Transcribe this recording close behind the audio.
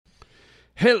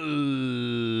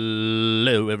Hello,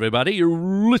 everybody. You're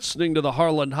listening to the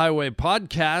Harland Highway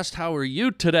Podcast. How are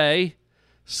you today?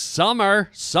 Summer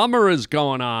is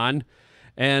going on.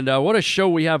 And what a show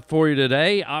we have for you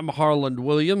today. I'm Harland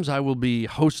Williams. I will be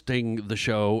hosting the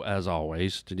show as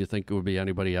always. Did you think it would be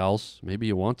anybody else? Maybe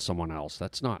you want someone else.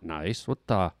 That's not nice. What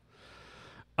the...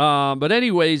 But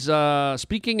anyways,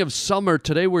 speaking of summer,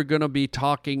 today we're going to be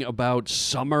talking about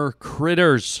summer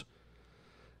critters.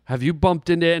 Have you bumped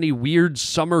into any weird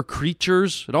summer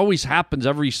creatures? It always happens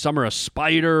every summer, a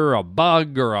spider, a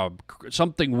bug, or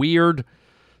something weird.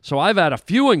 So I've had a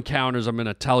few encounters I'm going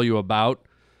to tell you about.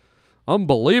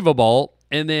 Unbelievable.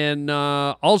 And then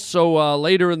also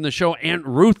later in the show, Aunt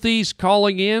Ruthy's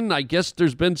calling in. I guess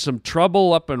there's been some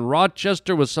trouble up in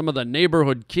Rochester with some of the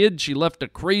neighborhood kids. She left a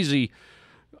crazy,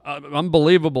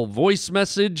 unbelievable voice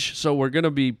message. So we're going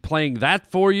to be playing that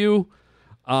for you.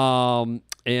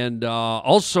 And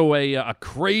also a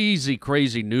crazy,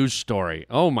 crazy news story.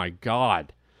 Oh, my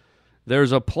God.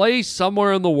 There's a place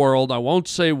somewhere in the world, I won't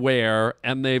say where,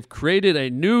 and they've created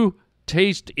a new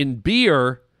taste in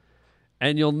beer,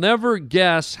 and you'll never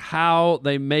guess how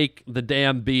they make the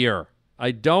damn beer. I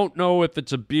don't know if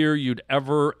it's a beer you'd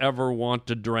ever want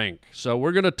to drink. So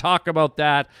we're going to talk about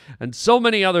that and so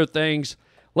many other things.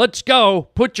 Let's go.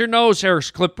 Put your nose hair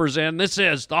clippers in. This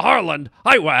is the Harland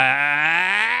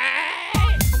Highway.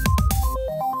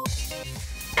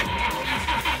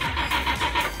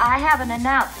 I have an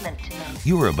announcement to make.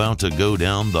 You're about to go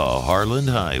down the Harland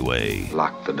Highway.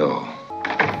 Lock the door.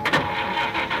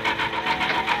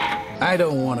 I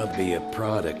don't want to be a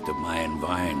product of my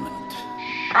environment.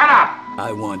 Shut up!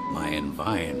 I want my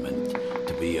environment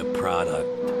to be a product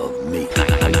of me.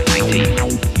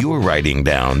 You're riding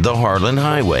down the Harland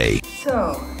Highway.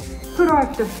 So, who do I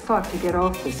have to fuck to get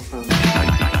off this boat? I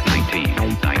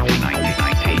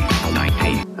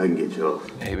can get you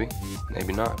off. Maybe,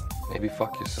 maybe not. Maybe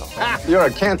fuck yourself. You're a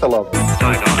cantaloupe. All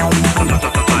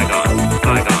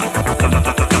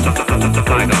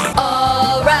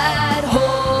right,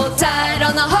 hold tight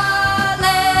on the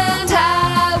Harland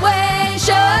Highway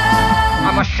Show.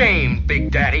 I'm ashamed,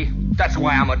 Big Daddy. That's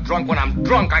why I'm a drunk. When I'm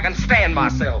drunk, I can stand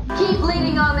myself. Keep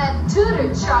leaning on that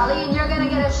tooter, Charlie, and you're gonna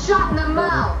get a shot in the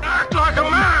mouth. Act like a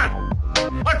man!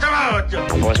 What's the matter with you?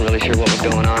 I wasn't really sure what was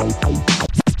going on.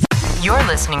 You're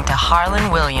listening to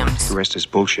Harland Williams. The rest is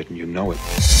bullshit and you know it.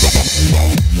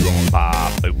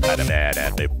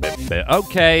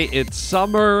 Okay, it's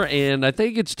summer, and I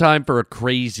think it's time for a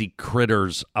crazy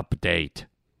critters update.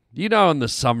 You know, in the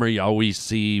summer, you always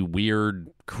see weird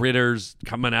critters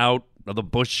coming out of the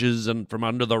bushes and from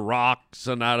under the rocks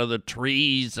and out of the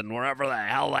trees and wherever the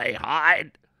hell they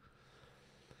hide.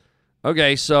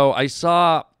 Okay, so I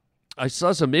saw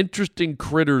some interesting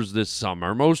critters this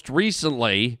summer. Most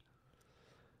recently,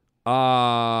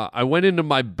 I went into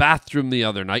my bathroom the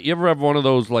other night. You ever have one of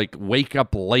those, like, wake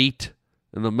up late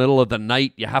in the middle of the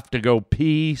night, you have to go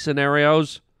pee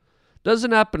scenarios?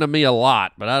 Doesn't happen to me a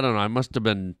lot, but I don't know. I must have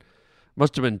been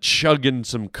chugging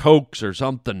some Cokes or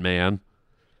something, man.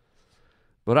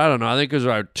 But I don't know. I think it was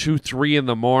about 2, 3 in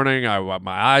the morning.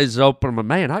 My eyes open. I'm like,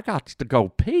 man, I got to go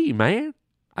pee, man.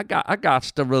 I got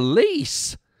to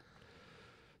release.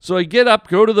 So I get up,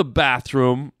 go to the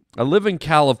bathroom. I live in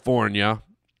California.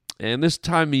 And this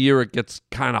time of year, it gets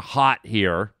kind of hot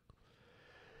here.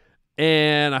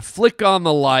 And I flick on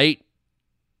the light,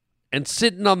 and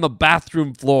sitting on the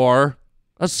bathroom floor,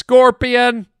 a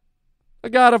scorpion. I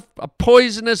got a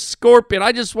poisonous scorpion.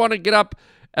 I just want to get up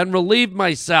and relieve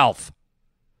myself.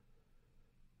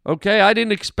 Okay, I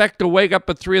didn't expect to wake up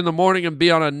at 3 in the morning and be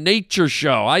on a nature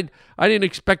show. I didn't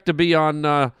expect to be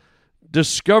on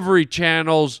Discovery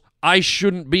Channel's I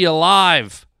Shouldn't Be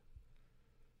Alive.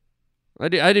 I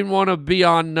didn't want to be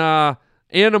on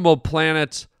Animal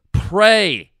Planet's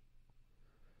Prey.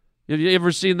 Have you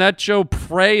ever seen that show,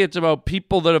 Prey? It's about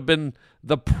people that have been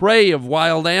the prey of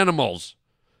wild animals.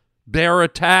 Bear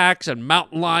attacks and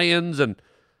mountain lions. And,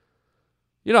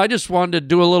 you know, I just wanted to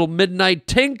do a little midnight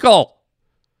tinkle.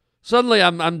 Suddenly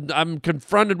I'm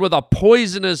confronted with a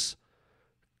poisonous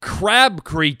crab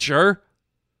creature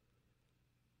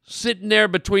sitting there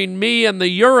between me and the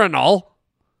urinal.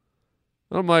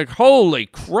 I'm like, holy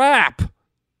crap.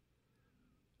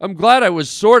 I'm glad I was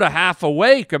sort of half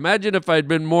awake. Imagine if I'd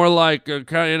been more like,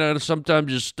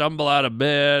 sometimes you stumble out of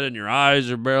bed and your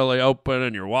eyes are barely open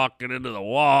and you're walking into the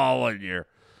wall and you're...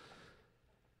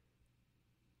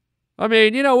 I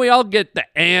mean, you know, we all get the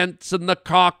ants and the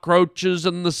cockroaches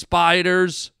and the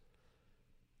spiders.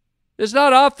 It's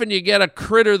not often you get a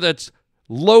critter that's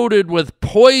loaded with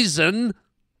poison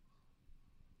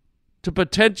to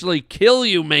potentially kill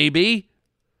you, maybe.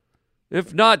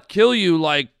 If not kill you,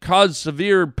 like cause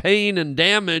severe pain and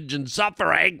damage and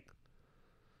suffering.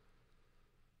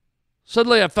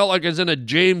 Suddenly I felt like I was in a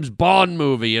James Bond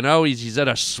movie, you know? He's at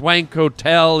a swank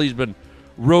hotel. He's been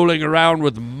rolling around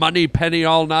with Moneypenny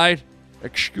all night.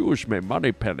 Excuse me,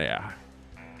 Moneypenny.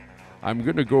 I'm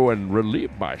going to go and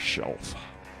relieve myself.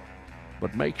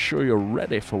 But make sure you're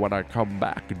ready for when I come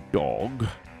back, dog.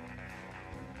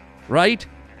 Right?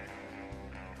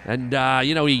 And,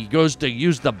 he goes to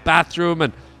use the bathroom,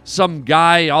 and some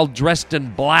guy all dressed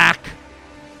in black,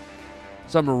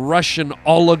 some Russian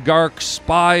oligarch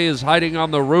spy is hiding on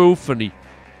the roof, and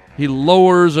he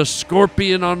lowers a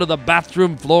scorpion onto the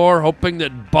bathroom floor, hoping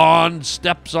that Bond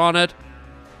steps on it.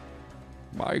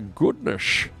 My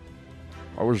goodness.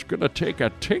 I was going to take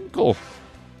a tinkle,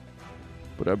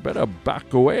 but I better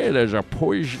back away. There's a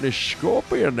poisonous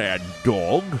scorpion there,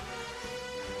 dog.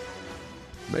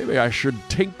 Maybe I should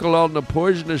tinkle on the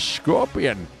poisonous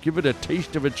scorpion, give it a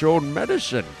taste of its own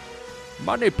medicine.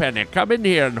 Moneypenny, come in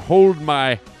here and hold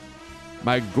my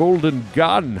golden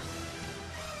gun.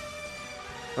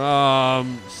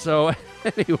 So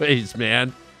anyways,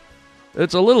 man,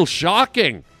 it's a little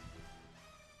shocking.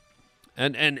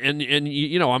 And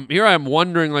I'm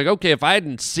wondering, like, okay, if I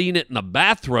hadn't seen it in the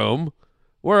bathroom,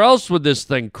 where else would this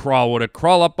thing crawl? Would it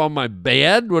crawl up on my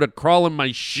bed? Would it crawl in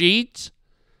my sheets?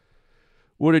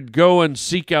 Would it go and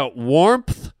seek out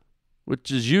warmth, which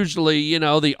is usually,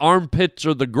 the armpits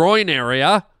or the groin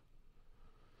area?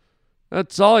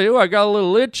 That's all you. I got a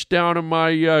little itch down in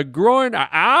my groin.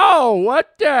 Ow,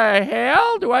 what the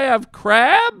hell? Do I have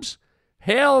crabs?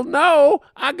 Hell no,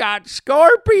 I got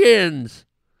scorpions.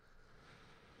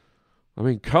 I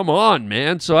mean, come on,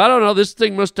 man. So I don't know. This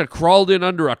thing must have crawled in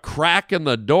under a crack in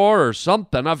the door or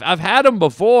something. I've had them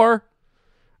before.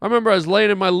 I remember I was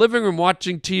laying in my living room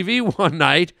watching TV one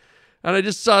night, and I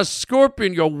just saw a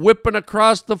scorpion go whipping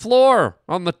across the floor,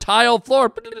 on the tile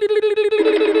floor.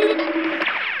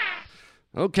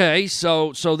 Okay,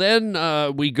 so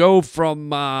then we go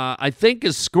from, I think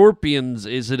as scorpions,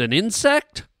 is it an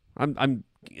insect?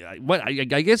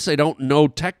 I guess I don't know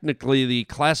technically the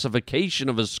classification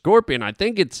of a scorpion. I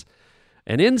think it's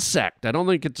an insect. I don't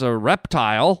think it's a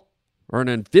reptile or an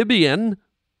amphibian.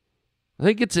 I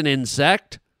think it's an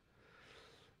insect.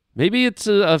 Maybe it's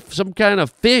some kind of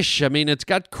fish. I mean, it's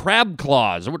got crab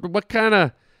claws. What kind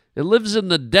of... It lives in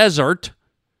the desert,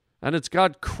 and it's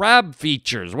got crab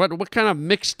features. What kind of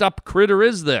mixed up critter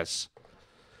is this?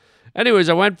 Anyways,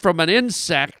 I went from an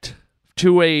insect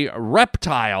to a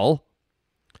reptile.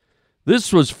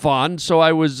 This was fun. So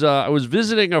I was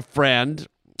visiting a friend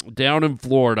down in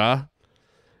Florida,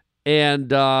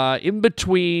 and in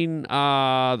between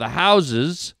the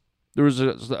houses, there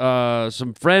was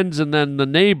some friends and then the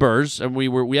neighbors, and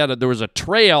there was a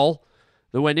trail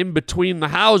that went in between the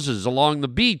houses along the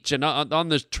beach, and on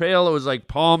this trail it was like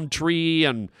palm tree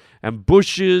and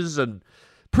bushes and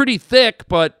pretty thick,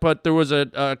 but there was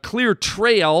a clear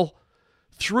trail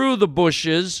through the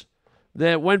bushes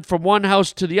that went from one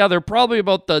house to the other, probably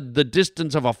about the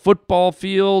distance of a football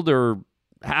field or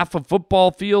half a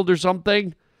football field or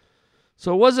something.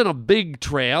 So it wasn't a big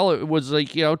trail. It was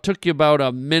like, it took you about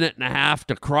a minute and a half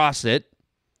to cross it.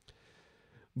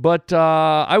 But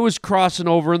I was crossing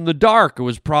over in the dark. It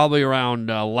was probably around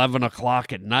 11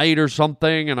 o'clock at night or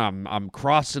something, and I'm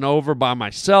crossing over by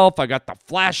myself. I got the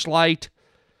flashlight,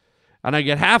 and I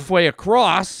get halfway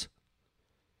across,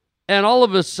 and all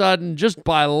of a sudden, just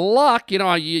by luck,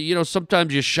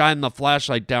 sometimes you shine the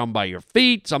flashlight down by your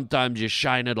feet. Sometimes you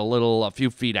shine it a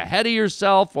few feet ahead of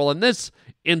yourself. Well, in this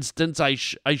instance, I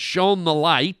shone the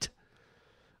light,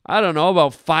 I don't know,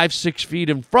 about 5-6 feet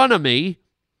in front of me,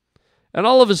 and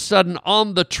all of a sudden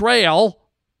on the trail,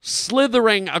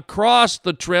 slithering across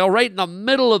the trail, right in the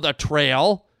middle of the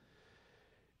trail,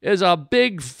 is a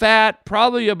big fat,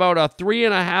 probably about a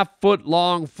 3.5 foot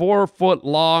long, 4 foot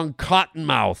long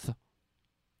cottonmouth.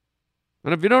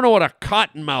 And if you don't know what a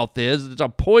cottonmouth is, it's a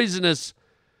poisonous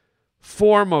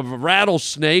form of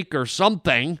rattlesnake or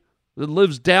something that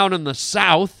lives down in the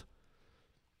south.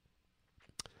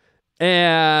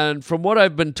 And from what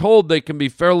I've been told, they can be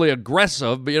fairly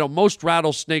aggressive. But, most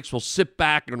rattlesnakes will sit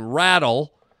back and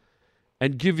rattle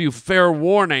and give you fair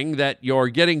warning that you're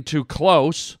getting too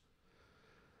close.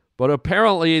 But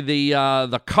apparently the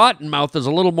cottonmouth is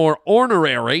a little more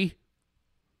ornery,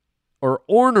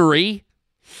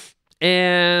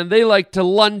 and they like to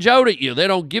lunge out at you. They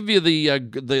don't give you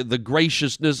the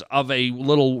graciousness of a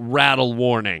little rattle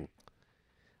warning.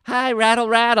 Hi, rattle,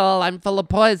 rattle. I'm full of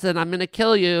poison. I'm going to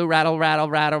kill you. Rattle, rattle,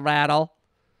 rattle, rattle.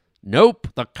 Nope.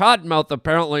 The cottonmouth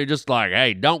apparently just like,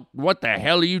 hey, what the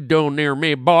hell are you doing near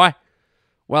me, boy?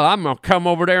 Well, I'm going to come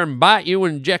over there and bite you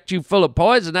and inject you full of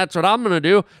poison. That's what I'm going to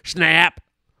do. Snap.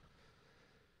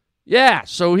 Yeah,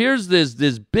 so here's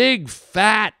this big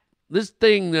fat, this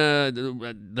thing,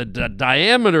 the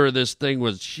diameter of this thing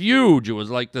was huge. It was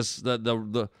like this,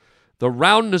 the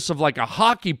roundness of like a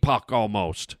hockey puck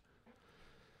almost.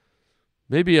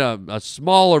 Maybe a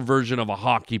smaller version of a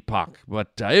hockey puck,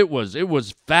 but it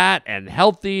was fat and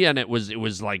healthy, and it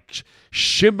was like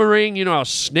shimmering. You know how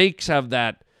snakes have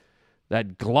that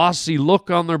glossy look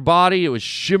on their body? It was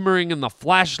shimmering in the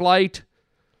flashlight.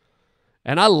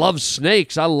 And I love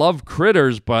snakes. I love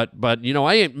critters, but you know,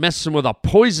 I ain't messing with a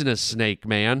poisonous snake,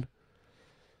 man.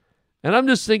 And I'm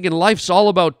just thinking life's all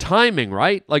about timing,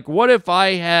 right? Like, what if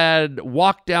I had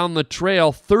walked down the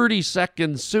trail 30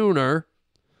 seconds sooner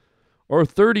or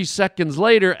 30 seconds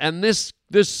later, and this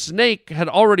snake had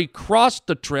already crossed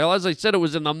the trail? As I said, it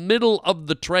was in the middle of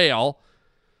the trail,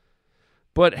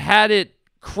 but had it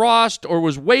crossed or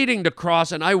was waiting to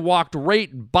cross and I walked right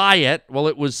by it while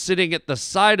it was sitting at the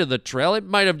side of the trail, it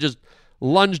might have just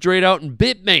lunged right out and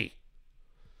bit me.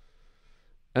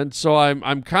 And so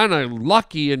I'm kind of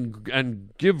lucky and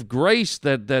give grace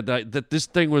that this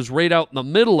thing was right out in the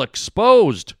middle,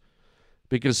 exposed.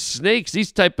 Because snakes,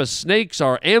 these type of snakes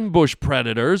are ambush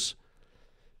predators,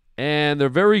 and they're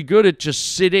very good at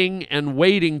just sitting and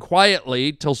waiting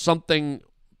quietly till something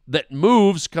that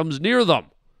moves comes near them.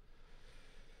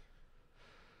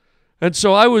 And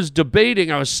so I was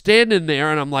debating, I was standing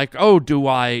there, and I'm like, oh, do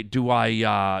I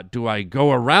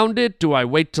go around it? Do I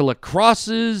wait till it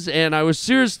crosses? And I was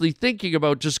seriously thinking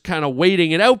about just kind of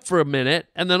waiting it out for a minute,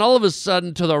 and then all of a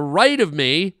sudden, to the right of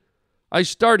me, I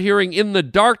start hearing in the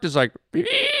darkness like, beep,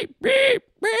 beep, beep,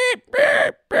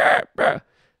 beep, beep, beep.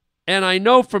 And I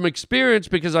know from experience,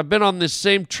 because I've been on this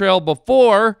same trail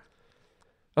before,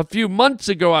 a few months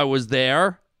ago I was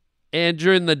there, and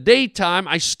during the daytime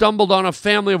I stumbled on a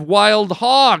family of wild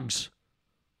hogs.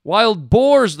 Wild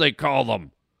boars, they call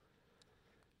them.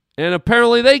 And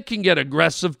apparently they can get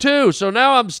aggressive too. So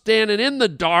now I'm standing in the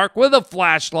dark with a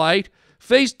flashlight,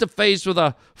 face to face with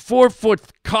a 4-foot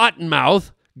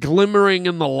cottonmouth, glimmering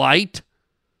in the light.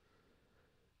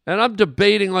 And I'm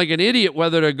debating like an idiot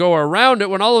whether to go around it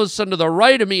when all of a sudden to the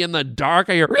right of me in the dark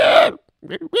I hear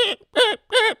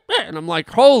and I'm like,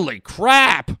 holy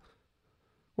crap.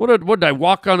 What did I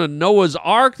walk on a Noah's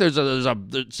Ark?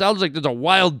 It sounds like there's a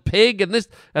wild pig, and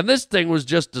this thing was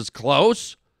just as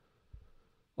close.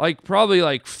 Like probably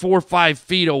like 4 or 5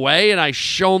 feet away, and I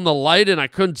shone the light and I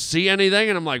couldn't see anything,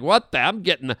 and I'm like, what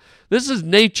the? This is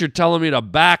nature telling me to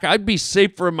back. I'd be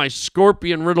safer in my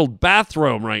scorpion-riddled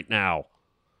bathroom right now.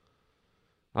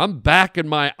 I'm backing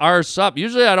my arse up.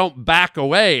 Usually I don't back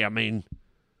away. I mean,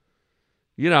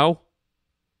 you know,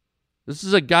 this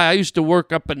is a guy, I used to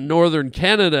work up in northern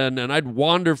Canada, and I'd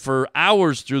wander for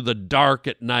hours through the dark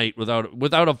at night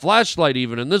without a flashlight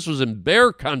even, and this was in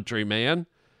bear country, man.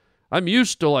 I'm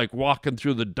used to like walking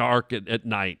through the dark at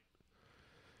night.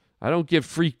 I don't get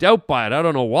freaked out by it. I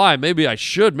don't know why. Maybe I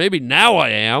should. Maybe now I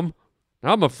am.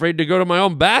 Now I'm afraid to go to my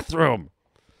own bathroom.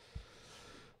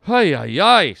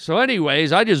 Hi. So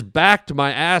anyways, I just backed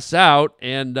my ass out,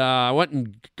 and I went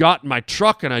and got in my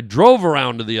truck, and I drove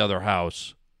around to the other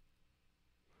house.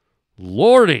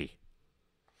 Lordy.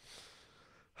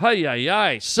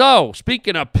 Hi. So,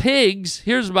 speaking of pigs,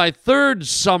 here's my third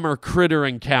summer critter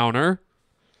encounter.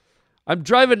 I'm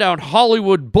driving down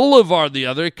Hollywood Boulevard the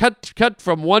other, cut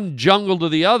from one jungle to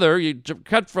the other. You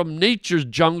cut from nature's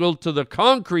jungle to the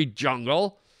concrete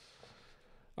jungle.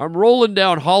 I'm rolling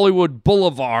down Hollywood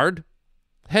Boulevard,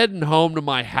 heading home to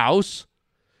my house,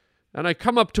 and I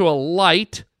come up to a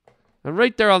light, and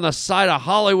right there on the side of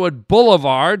Hollywood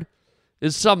Boulevard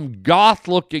is some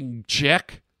goth-looking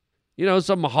chick, you know,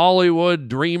 some Hollywood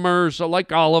dreamer, so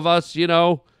like all of us, you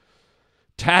know,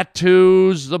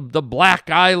 tattoos, the black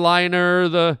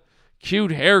eyeliner, the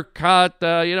cute haircut,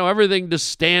 you know, everything to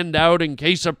stand out in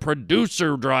case a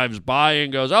producer drives by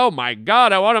and goes, oh my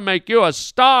God, I want to make you a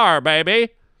star, baby.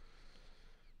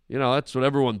 You know, that's what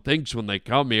everyone thinks when they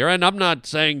come here, and I'm not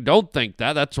saying don't think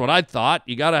that. That's what I thought.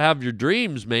 You got to have your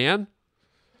dreams, man.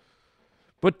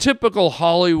 But typical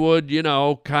Hollywood, you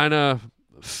know, kind of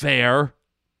fare.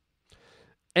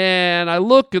 And I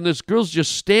look, and this girl's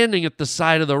just standing at the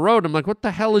side of the road. I'm like, what the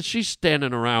hell is she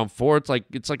standing around for? It's like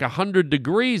 100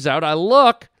 degrees out. I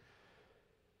look.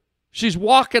 She's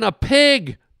walking a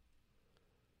pig.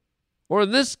 Or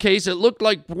in this case, it looked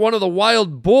like one of the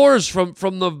wild boars from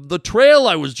the trail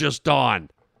I was just on.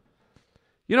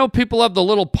 You know, people have the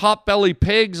little pot-belly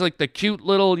pigs, like the cute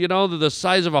little, you know, the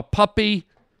size of a puppy.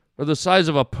 Or the size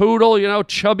of a poodle, you know,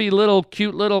 chubby little,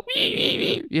 cute little,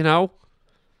 you know.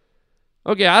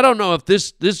 Okay, I don't know if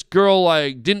this girl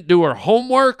like didn't do her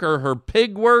homework or her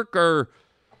pig work or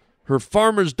her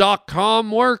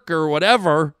farmers.com work or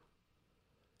whatever.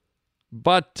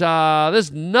 But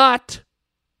this nut,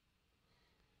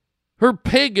 her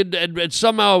pig had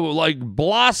somehow like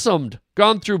blossomed,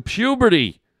 gone through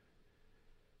puberty.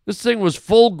 This thing was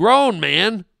full grown,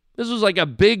 man. This was like a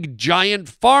big giant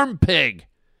farm pig.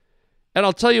 And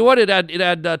I'll tell you what, it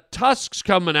had tusks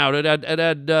coming out. It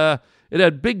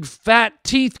had big fat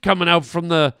teeth coming out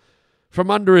from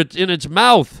under it in its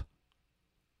mouth.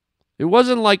 It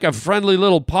wasn't like a friendly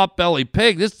little pot-belly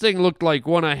pig. This thing looked like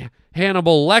one of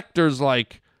Hannibal Lecter's,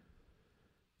 like,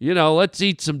 let's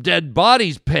eat some dead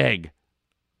bodies pig.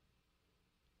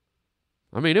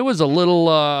 I mean, it was a little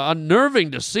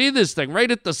unnerving to see this thing right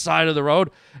at the side of the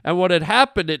road. And what had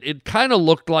happened, it kind of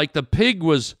looked like the pig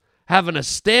was having a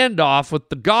standoff with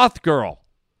the goth girl.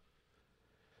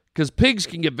 Because pigs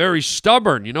can get very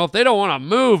stubborn. If they don't want to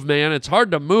move, man, it's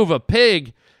hard to move a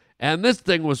pig. And this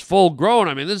thing was full grown.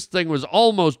 I mean, this thing was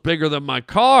almost bigger than my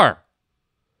car.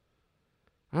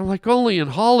 I'm like, only in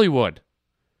Hollywood.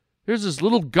 Here's this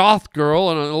little goth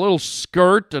girl in a little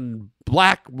skirt and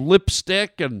black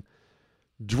lipstick and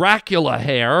Dracula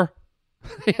hair,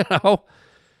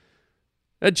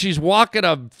 and she's walking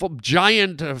a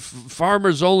giant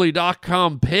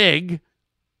farmersonly.com pig.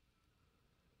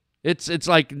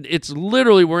 It's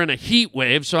literally we're in a heat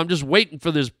wave, so I'm just waiting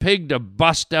for this pig to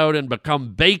bust out and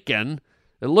become bacon.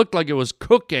 It looked like it was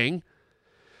cooking,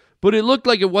 but it looked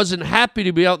like it wasn't happy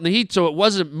to be out in the heat, so it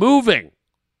wasn't moving.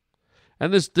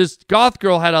 And this goth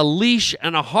girl had a leash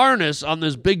and a harness on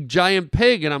this big giant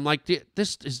pig. And I'm like,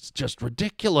 this is just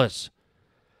ridiculous.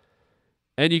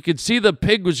 And you could see the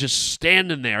pig was just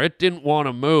standing there. It didn't want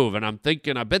to move. And I'm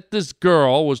thinking, I bet this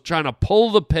girl was trying to pull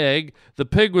the pig. The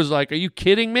pig was like, are you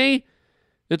kidding me?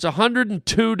 It's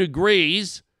 102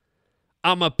 degrees.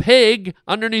 I'm a pig.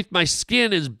 Underneath my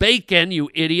skin is bacon,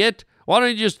 you idiot. Why don't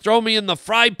you just throw me in the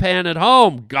fry pan at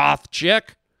home, goth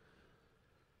chick?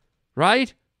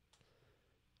 Right?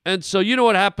 And so you know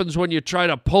what happens when you try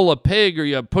to pull a pig or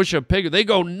you push a pig? They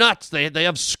go nuts. They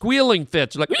have squealing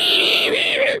fits. Like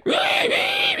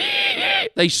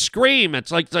they scream.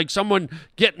 It's like someone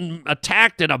getting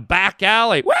attacked in a back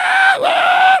alley.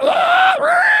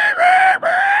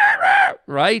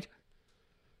 Right?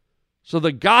 So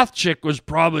the goth chick was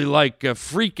probably like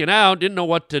freaking out, didn't know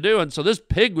what to do. And so this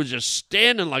pig was just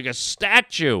standing like a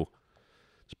statue.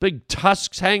 Its big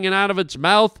tusks hanging out of its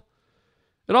mouth.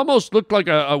 It almost looked like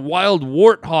a wild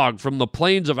warthog from the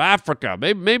plains of Africa.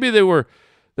 Maybe they were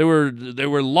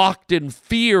locked in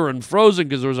fear and frozen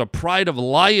because there was a pride of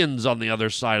lions on the other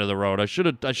side of the road. I should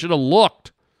have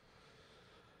looked.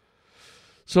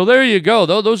 So there you go.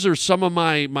 Those are some of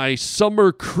my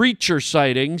summer creature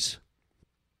sightings.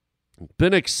 It's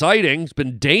been exciting. It's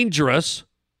been dangerous,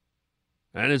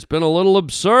 and it's been a little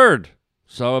absurd.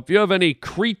 So if you have any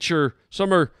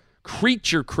summer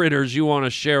creature critters you want to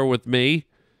share with me,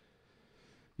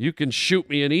 you can shoot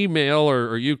me an email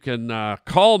or you can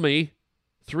call me,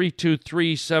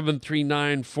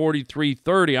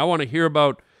 323-739-4330. I want to hear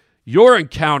about your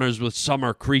encounters with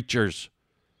summer creatures.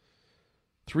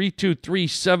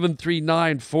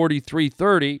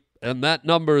 323-739-4330. And that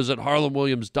number is at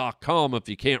harlandwilliams.com if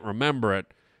you can't remember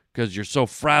it because you're so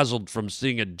frazzled from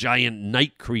seeing a giant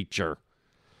night creature.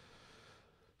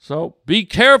 So be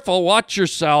careful, watch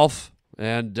yourself,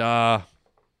 and,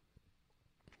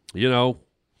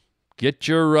 get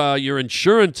your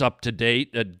insurance up to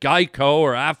date at Geico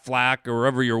or Aflac or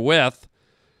wherever you're with.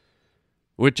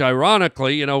 Which,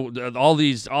 ironically, all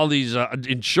these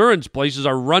insurance places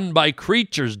are run by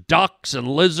creatures, ducks and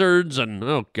lizards, and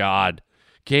oh God,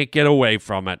 can't get away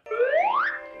from it.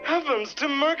 Heavens to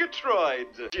Murgatroyd,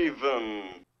 even.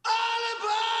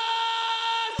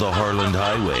 The Harland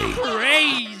Highway.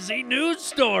 Crazy news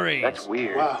stories. That's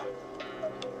weird. Wow,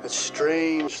 that's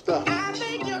strange stuff.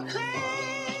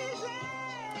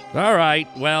 All right,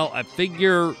 well, I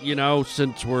figure,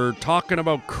 since we're talking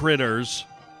about critters,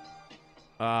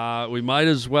 we might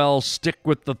as well stick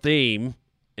with the theme.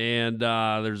 And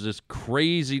there's this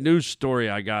crazy news story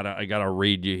I gotta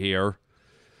read you here,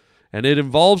 and it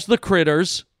involves the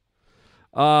critters.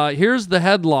 Here's the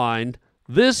headline: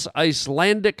 This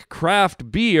Icelandic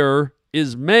craft beer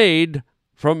is made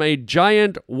from a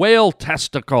giant whale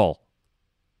testicle.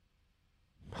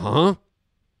 Huh?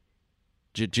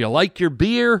 Do you like your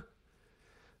beer?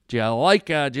 Do you like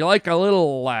a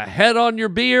little head on your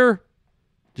beer?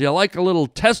 Do you like a little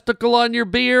testicle on your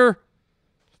beer?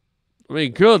 I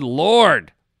mean, good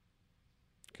Lord.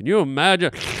 Can you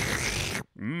imagine?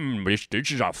 This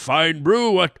is a fine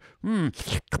brew.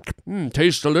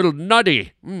 Tastes a little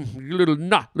nutty. Little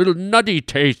nutty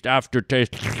taste,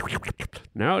 aftertaste.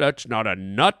 No, that's not a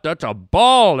nut. That's a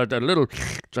ball.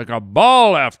 It's like a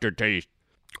ball aftertaste.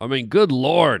 I mean, good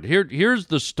Lord. Here's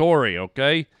the story,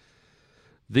 okay?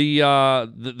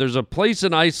 There's a place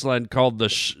in Iceland called the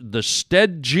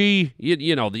Stedji.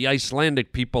 You know, the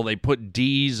Icelandic people, they put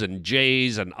D's and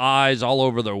J's and I's all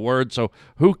over their words, so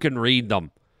who can read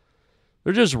them?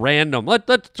 They're just random.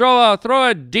 Let's throw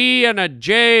a D and a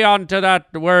J onto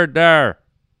that word there.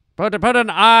 Put an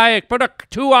I,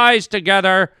 two I's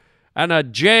together and a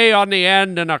J on the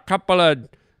end and a couple of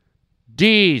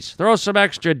D's. Throw some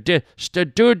extra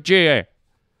Stedji.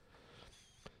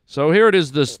 So here it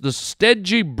is. The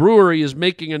Stedji Brewery is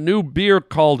making a new beer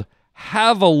called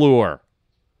Havalur,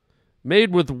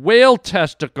 made with whale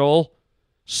testicle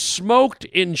smoked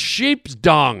in sheep's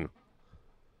dung.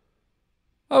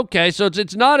 Okay, so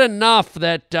it's not enough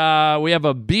that we have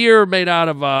a beer made out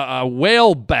of a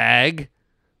whale bag.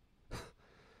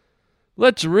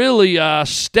 Let's really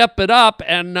step it up,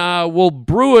 and we'll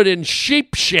brew it in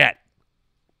sheep shit.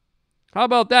 How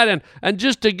about that? And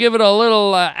just to give it a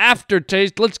little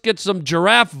aftertaste, let's get some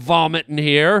giraffe vomit in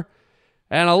here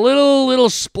and a little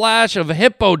splash of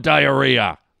hippo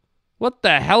diarrhea. What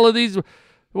the hell are these?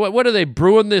 What are they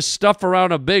brewing this stuff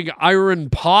around a big iron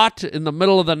pot in the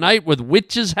middle of the night with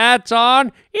witches' hats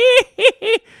on?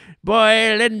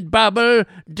 Boil and bubble,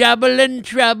 double in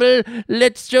trouble.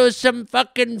 Let's throw some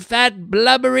fucking fat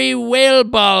blubbery whale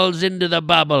balls into the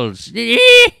bubbles.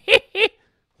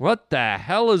 What the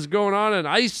hell is going on in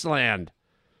Iceland?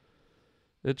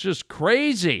 It's just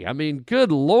crazy. I mean,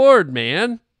 good Lord,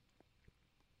 man.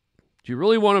 Do you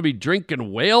really want to be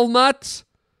drinking whale nuts?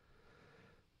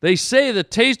 They say the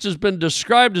taste has been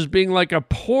described as being like a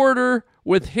porter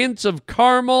with hints of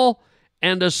caramel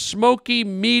and a smoky,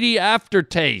 meaty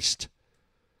aftertaste.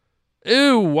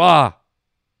 Ew. I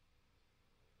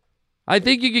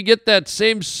think you could get that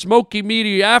same smoky,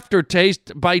 meaty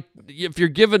aftertaste if you're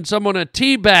giving someone a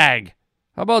tea bag.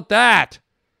 How about that?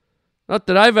 Not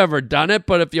that I've ever done it,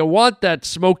 but if you want that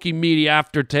smoky, meaty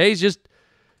aftertaste, just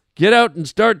get out and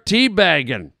start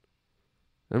teabagging.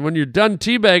 And when you're done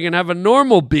teabagging, have a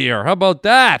normal beer. How about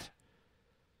that?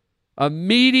 A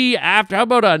meaty after. How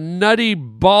about a nutty,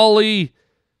 bally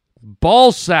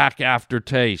ballsack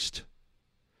aftertaste?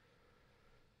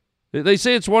 They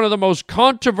say it's one of the most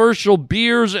controversial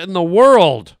beers in the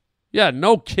world. Yeah,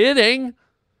 no kidding.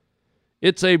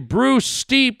 It's a brew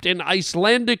steeped in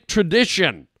Icelandic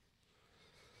tradition.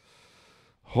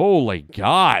 Holy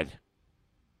God.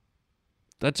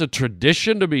 That's a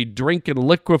tradition to be drinking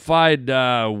liquefied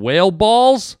whale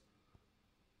balls?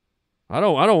 I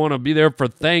don't want to be there for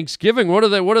Thanksgiving. What do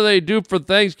they do for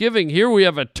Thanksgiving? Here we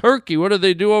have a turkey. What do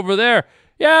they do over there?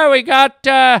 Yeah, we got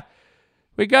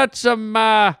some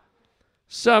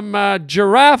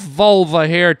giraffe vulva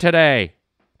here today.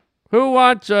 Who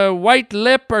wants a white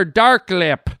lip or dark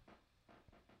lip?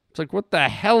 It's like, what the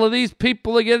hell are these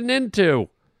people getting into?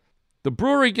 The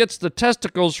brewery gets the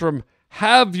testicles from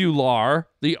Havular,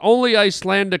 the only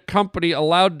Icelandic company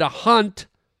allowed to hunt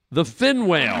the fin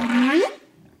whale.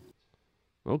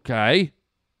 Okay.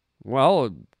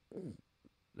 Well,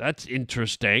 that's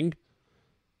interesting.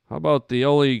 How about the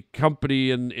only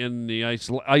company in the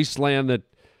Iceland that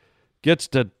gets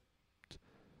to,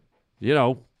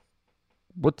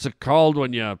 what's it called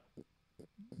when you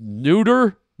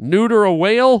neuter a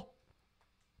whale?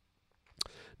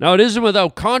 Now, it isn't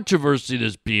without controversy,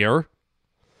 this beer.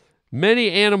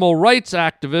 Many animal rights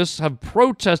activists have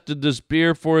protested this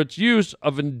beer for its use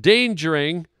of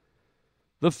endangering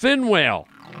the fin whale.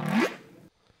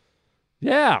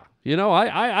 Yeah,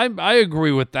 I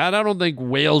agree with that. I don't think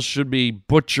whales should be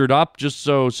butchered up just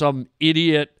so some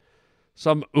idiot,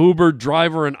 some Uber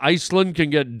driver in Iceland can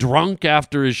get drunk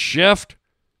after his shift.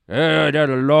 I had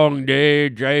a long day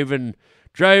driving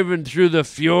through the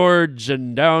fjords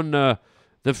and down the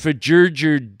fjords.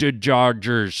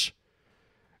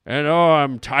 And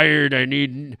I'm tired. I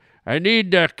need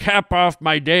to cap off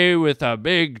my day with a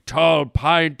big, tall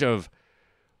pint of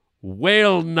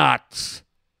whale nuts.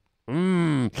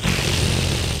 Oh,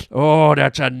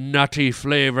 that's a nutty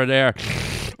flavor there.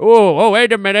 Oh,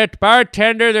 wait a minute,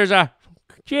 bartender.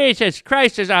 Jesus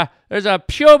Christ, there's a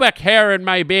pubic hair in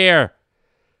my beer.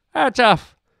 It's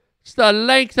the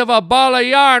length of a ball of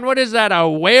yarn. What is that, a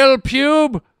whale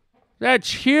pube?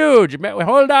 That's huge.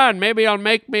 Hold on, maybe I'll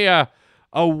make me a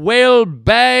whale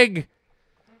bag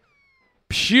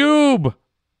pube.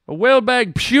 A whale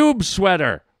bag pube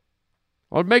sweater.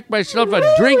 I'll make myself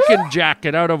a drinking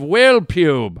jacket out of whale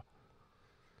pube.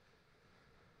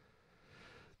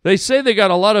 They say they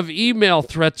got a lot of email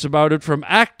threats about it from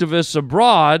activists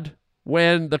abroad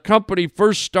when the company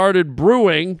first started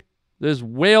brewing this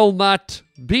whale nut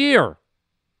beer.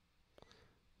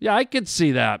 Yeah, I could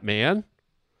see that, man.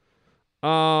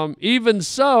 Even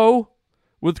so,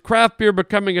 with craft beer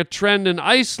becoming a trend in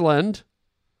Iceland,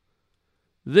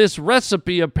 this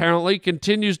recipe apparently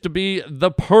continues to be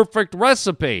the perfect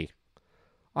recipe.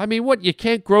 I mean, what, you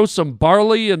can't grow some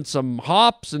barley and some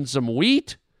hops and some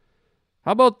wheat?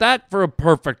 How about that for a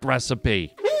perfect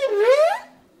recipe?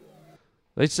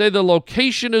 They say the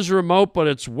location is remote, but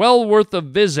it's well worth a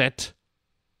visit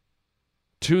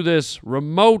to this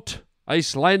remote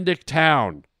Icelandic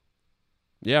town.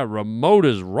 Yeah, remote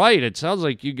is right. It sounds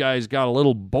like you guys got a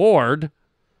little bored.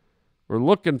 We're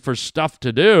looking for stuff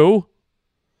to do.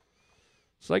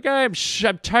 It's like, I'm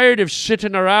tired of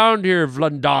sitting around here,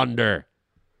 Vlandander.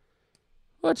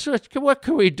 What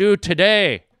can we do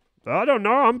today? I don't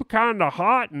know. I'm kind of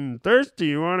hot and thirsty.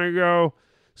 You want to go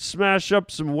smash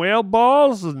up some whale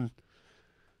balls and,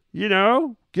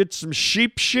 get some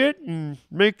sheep shit and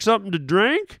make something to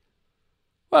drink?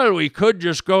 Well, we could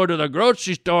just go to the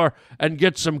grocery store and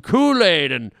get some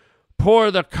Kool-Aid and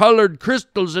pour the colored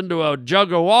crystals into a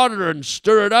jug of water and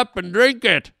stir it up and drink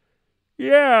it.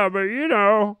 Yeah, but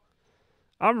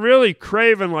I'm really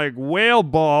craving like whale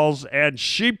balls and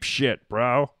sheep shit,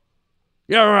 bro.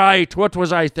 You're right. What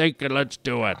was I thinking? Let's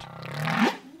do it.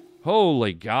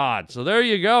 Holy God. So there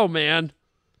you go, man.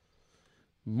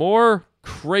 More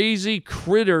crazy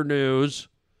critter news.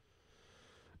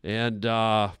 And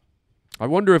I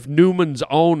wonder if Newman's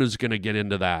Own is going to get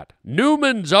into that.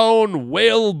 Newman's Own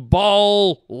whale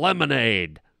ball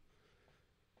lemonade.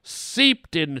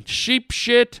 Seeped in sheep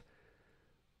shit,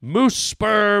 moose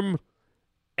sperm,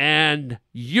 and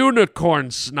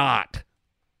unicorn snot.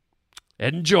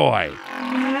 Enjoy.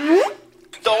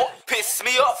 Don't piss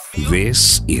me off.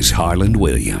 This is Harland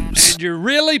Williams. And you're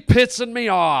really pissing me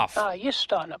off. Oh, you're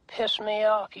starting to piss me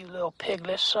off, you little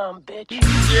piglet son of a bitch.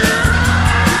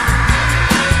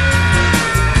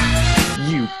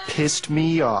 You pissed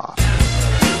me off.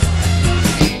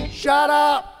 Shut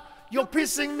up! You're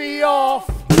pissing me off.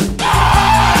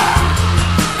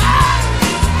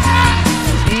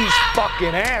 These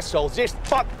fucking assholes. These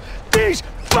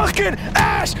fucking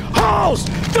assholes!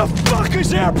 The fuck is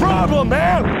their problem,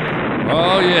 man?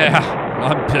 Oh, yeah.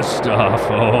 I'm pissed off.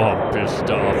 Oh, I'm pissed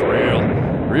off.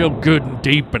 Real good and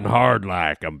deep and hard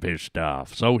like I'm pissed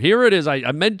off. So here it is.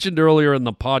 I mentioned earlier in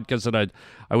the podcast that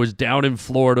I was down in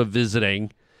Florida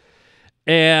visiting.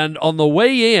 And on the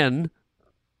way into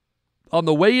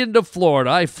Florida,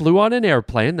 I flew on an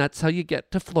airplane. That's how you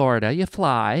get to Florida. You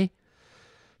fly.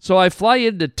 So I fly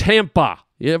into Tampa.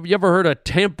 You ever heard of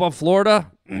Tampa,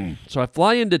 Florida? So I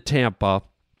fly into Tampa,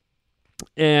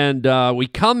 and we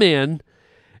come in,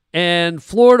 and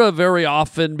Florida very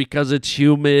often, because it's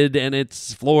humid, and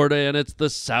it's Florida, and it's the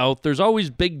South, there's always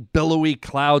big billowy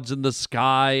clouds in the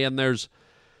sky, and there's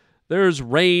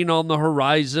rain on the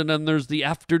horizon, and there's the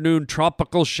afternoon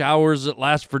tropical showers that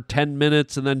last for 10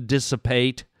 minutes and then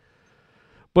dissipate.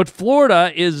 But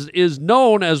Florida is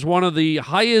known as one of the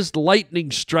highest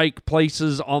lightning strike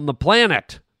places on the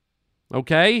planet.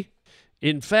 Okay?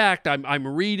 In fact, I'm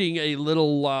reading a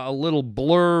little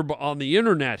blurb on the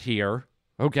internet here.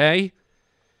 Okay?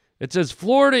 It says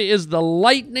Florida is the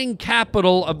lightning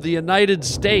capital of the United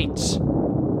States.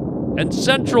 And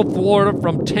Central Florida,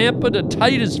 from Tampa to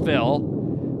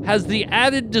Titusville, has the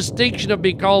added distinction of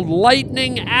being called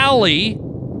Lightning Alley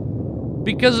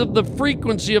because of the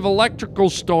frequency of electrical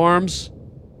storms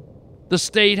the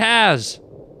state has.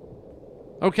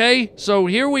 Okay, so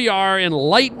here we are in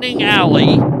Lightning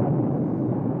Alley.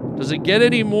 Does it get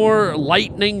any more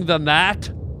lightning than that?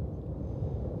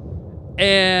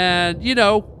 And,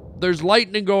 there's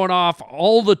lightning going off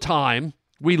all the time.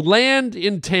 We land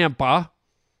in Tampa,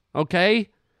 okay?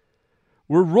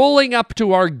 We're rolling up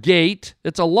to our gate.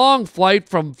 It's a long flight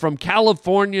from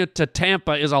California to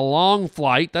Tampa is a long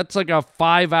flight. That's like a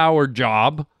 5-hour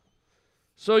job.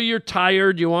 So you're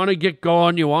tired. You want to get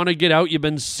going. You want to get out. You've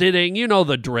been sitting. You know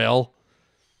the drill.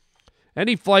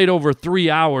 Any flight over 3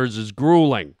 hours is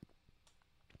grueling.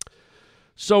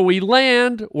 So we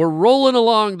land. We're rolling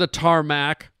along the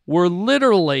tarmac. We're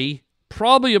literally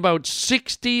probably about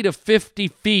 60 to 50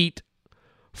 feet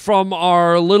from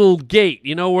our little gate,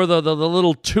 where the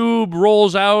little tube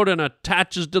rolls out and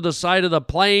attaches to the side of the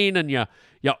plane, and you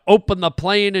open the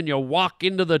plane and you walk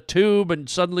into the tube, and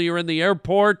suddenly you're in the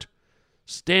airport,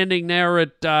 standing there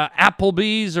at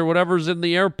Applebee's or whatever's in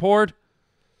the airport.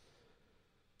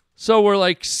 So we're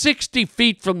like 60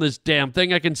 feet from this damn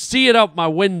thing. I can see it out my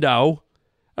window,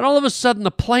 and all of a sudden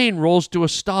the plane rolls to a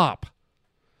stop.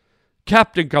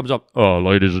 Captain comes up.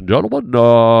 Ladies and gentlemen,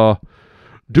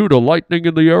 due to lightning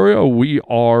in the area, we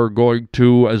are going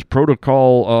to, as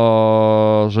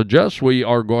protocol suggests, we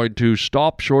are going to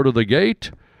stop short of the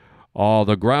gate.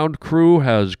 The ground crew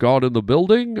has gone in the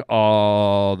building.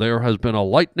 There has been a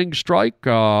lightning strike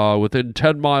within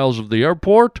 10 miles of the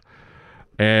airport.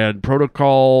 And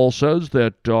protocol says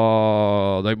that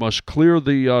they must clear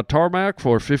the tarmac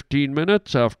for 15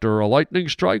 minutes after a lightning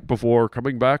strike before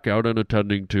coming back out and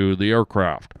attending to the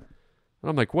aircraft. And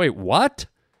I'm like, wait, what?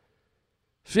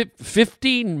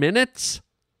 15 minutes?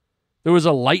 There was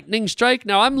a lightning strike?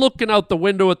 Now, I'm looking out the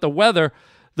window at the weather.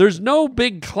 There's no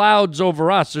big clouds over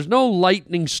us. There's no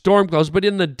lightning storm clouds. But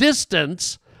in the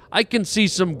distance, I can see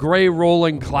some gray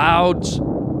rolling clouds.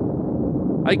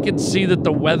 I can see that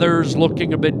the weather's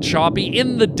looking a bit choppy.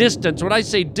 In the distance, when I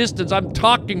say distance, I'm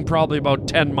talking probably about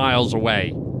 10 miles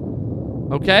away.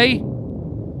 Okay?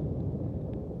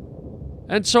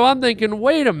 And so I'm thinking,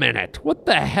 wait a minute, what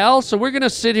the hell? So we're going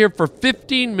to sit here for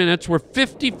 15 minutes. We're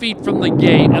 50 feet from the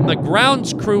gate, and the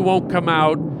grounds crew won't come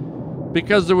out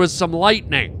because there was some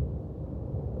lightning.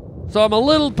 So I'm a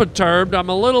little perturbed. I'm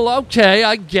a little, okay,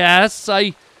 I guess.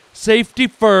 Safety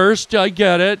first. I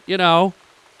get it, you know.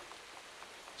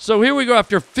 So here we go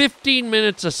after 15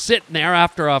 minutes of sitting there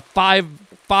after a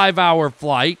five-hour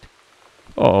flight.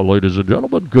 Ladies and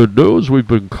gentlemen, good news. We've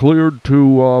been cleared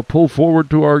to pull forward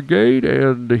to our gate,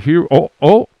 and here...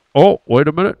 Oh, wait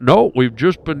a minute. No, we've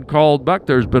just been called back.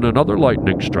 There's been another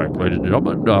lightning strike, ladies and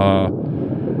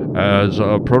gentlemen. As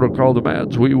protocol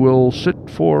demands, we will sit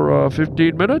for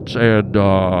 15 minutes, and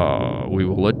we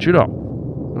will let you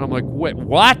know. And I'm like, wait,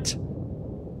 what?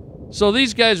 So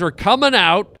these guys were coming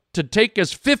out to take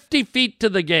us 50 feet to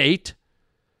the gate.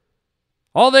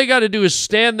 All they got to do is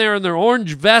stand there in their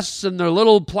orange vests and their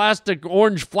little plastic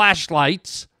orange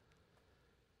flashlights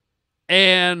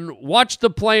and watch the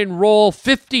plane roll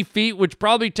 50 feet, which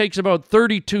probably takes about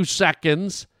 32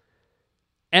 seconds,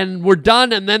 and we're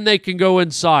done, and then they can go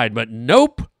inside. But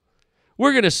nope,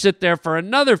 we're going to sit there for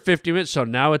another 50 minutes, so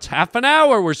now it's half an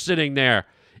hour we're sitting there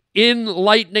in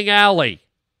Lightning Alley.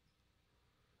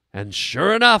 And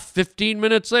sure enough, 15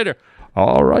 minutes later.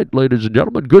 All right, ladies and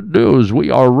gentlemen, good news. We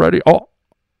are ready. Oh,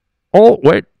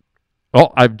 wait.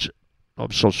 I'm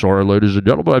so sorry, ladies and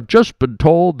gentlemen. I've just been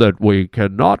told that we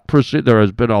cannot proceed. There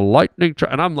has been a lightning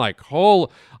strike. And I'm like,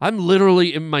 I'm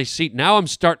literally in my seat. Now I'm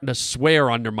starting to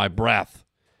swear under my breath.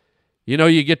 You know,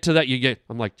 you get to that,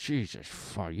 I'm like, Jesus,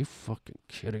 are you fucking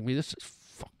kidding me? This is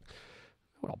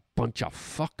what a bunch of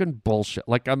fucking bullshit.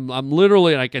 Like, I'm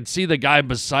literally, and I can see the guy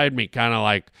beside me kind of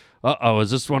like, uh-oh,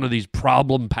 is this one of these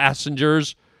problem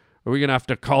passengers? Are we going to have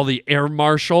to call the air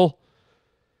marshal?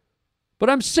 But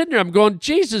I'm sitting there, I'm going,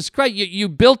 Jesus Christ, you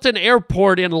built an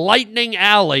airport in Lightning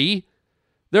Alley.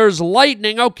 There's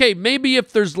lightning. Okay, maybe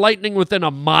if there's lightning within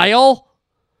a mile,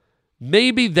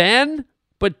 maybe then.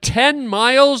 But 10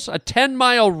 miles, a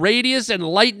 10-mile radius in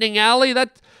Lightning Alley,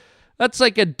 that's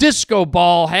like a disco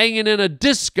ball hanging in a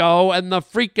disco and the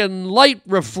freaking light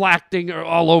reflecting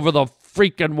all over the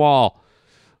freaking wall.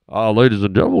 Ladies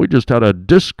and gentlemen, we just had a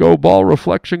disco ball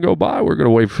reflection go by. We're going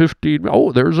to wait 15 minutes.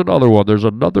 Oh, there's another one. There's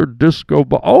another disco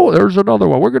ball. Oh, there's another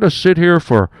one. We're going to sit here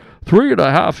for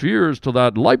 3.5 years till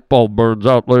that light bulb burns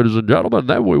out, ladies and gentlemen.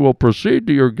 Then we will proceed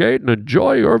to your gate and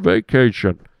enjoy your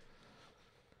vacation.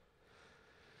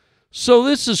 So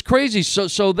this is crazy.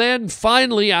 So then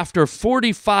finally, after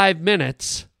 45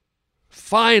 minutes,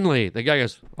 the guy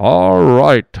goes, all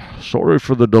right. Sorry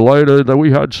for the delay. That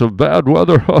we had some bad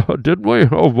weather, didn't we?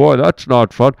 Oh, boy, that's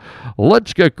not fun.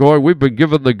 Let's get going. We've been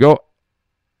given the go.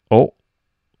 Oh,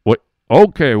 wait.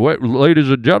 Okay, wait, ladies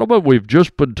and gentlemen, we've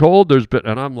just been told there's been...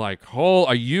 And I'm like,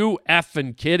 are you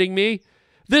effing kidding me?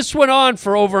 This went on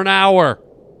for over an hour.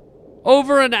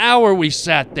 Over an hour we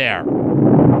sat there.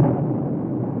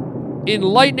 In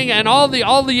lightning, and all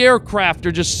the aircraft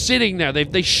are just sitting there.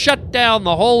 They shut down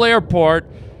the whole airport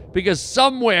because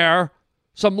somewhere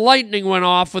some lightning went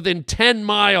off within 10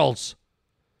 miles.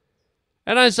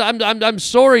 And I said, I'm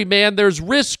sorry, man. There's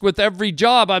risk with every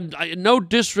job. No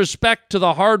disrespect to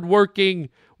the hardworking,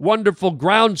 wonderful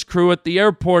grounds crew at the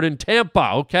airport in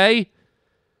Tampa. Okay,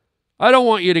 I don't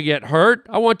want you to get hurt.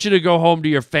 I want you to go home to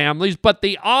your families. But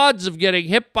the odds of getting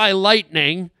hit by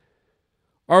lightning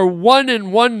are 1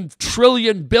 in 1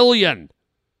 trillion billion.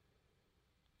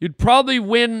 You'd probably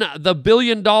win the $1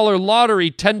 billion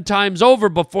lottery 10 times over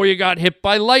before you got hit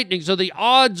by lightning. So the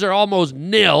odds are almost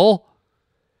nil.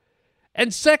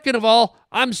 And second of all,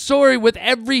 I'm sorry, with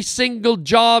every single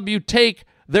job you take,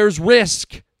 there's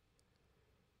risk.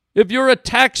 If you're a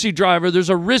taxi driver, there's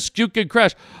a risk you could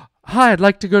crash. Hi, I'd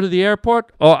like to go to the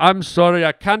airport. Oh, I'm sorry,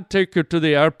 I can't take you to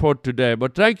the airport today,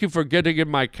 but thank you for getting in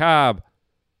my cab.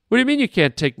 What do you mean you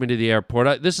can't take me to the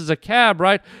airport? This is a cab,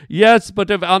 right? Yes,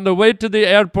 but if on the way to the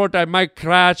airport I might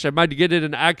crash, I might get in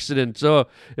an accident. So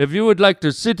if you would like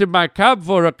to sit in my cab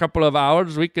for a couple of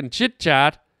hours, we can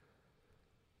chit-chat.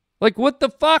 Like, what the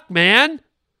fuck, man?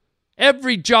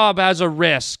 Every job has a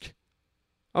risk,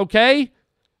 okay?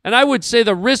 And I would say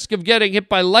the risk of getting hit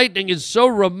by lightning is so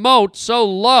remote, so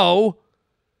low,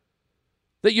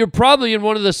 that you're probably in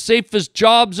one of the safest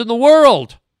jobs in the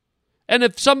world. And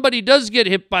if somebody does get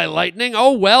hit by lightning,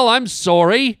 oh, well, I'm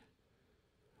sorry.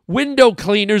 Window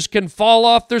cleaners can fall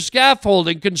off their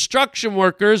scaffolding. Construction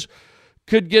workers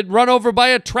could get run over by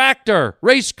a tractor.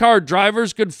 Race car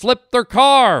drivers could flip their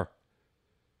car.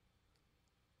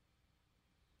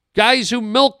 Guys who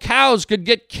milk cows could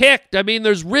get kicked. I mean,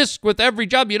 there's risk with every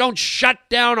job. You don't shut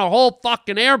down a whole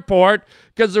fucking airport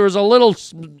because there was a little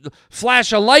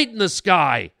flash of light in the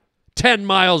sky 10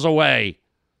 miles away.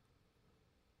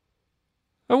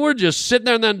 And we're just sitting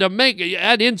there, and then to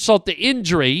add insult to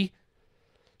injury,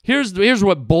 here's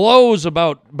what blows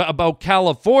about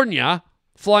California,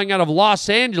 flying out of Los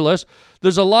Angeles.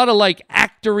 There's a lot of like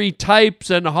actory types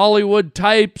and Hollywood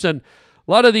types, and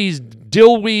a lot of these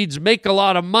dillweeds make a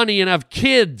lot of money and have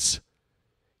kids.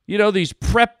 You know, these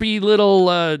preppy little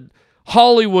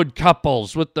Hollywood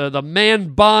couples with the man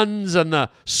buns and the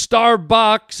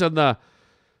Starbucks and the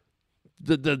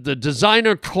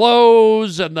designer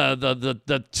clothes and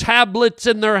the tablets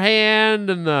in their hand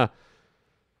and the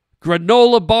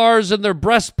granola bars in their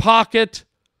breast pocket.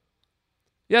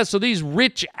 Yeah, so these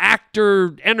rich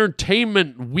actor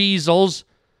entertainment weasels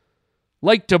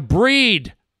like to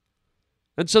breed.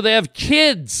 And so they have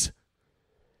kids.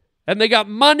 And they got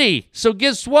money. So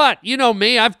guess what? You know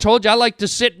me. I've told you I like to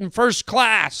sit in first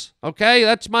class. Okay?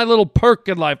 That's my little perk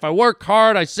in life. I work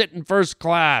hard. I sit in first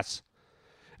class.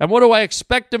 And what do I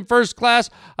expect in first class?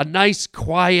 A nice,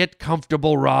 quiet,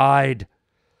 comfortable ride.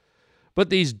 But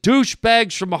these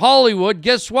douchebags from Hollywood,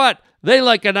 guess what? They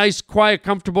like a nice, quiet,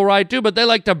 comfortable ride too, but they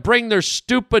like to bring their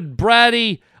stupid,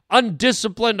 bratty,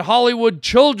 undisciplined Hollywood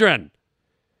children.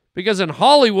 Because in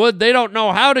Hollywood, they don't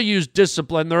know how to use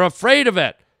discipline. They're afraid of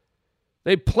it.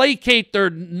 They placate their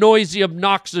noisy,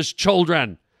 obnoxious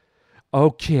children.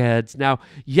 Oh, kids, now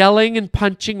yelling and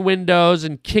punching windows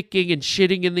and kicking and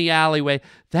shitting in the alleyway,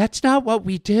 that's not what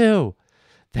we do.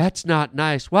 That's not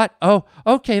nice. What? Oh,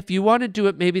 okay, if you want to do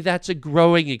it, maybe that's a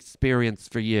growing experience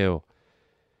for you.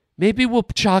 Maybe we'll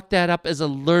chalk that up as a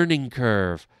learning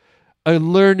curve, a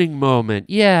learning moment.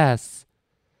 Yes.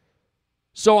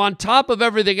 So on top of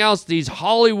everything else, these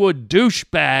Hollywood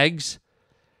douchebags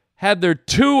had their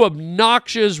two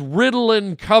obnoxious,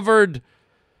 Ritalin-covered,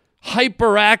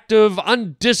 hyperactive,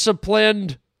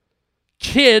 undisciplined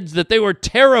kids that they were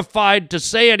terrified to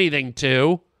say anything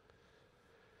to.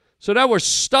 So now we're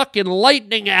stuck in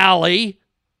Lightning Alley.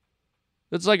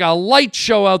 It's like a light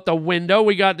show out the window.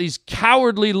 We got these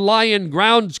cowardly lion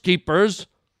groundskeepers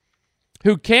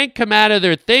who can't come out of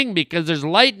their thing because there's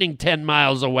lightning 10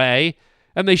 miles away.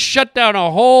 And they shut down a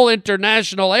whole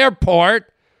international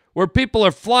airport where people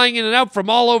are flying in and out from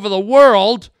all over the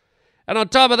world. And on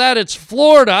top of that, it's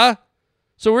Florida.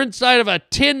 So we're inside of a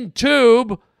tin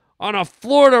tube on a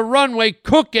Florida runway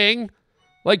cooking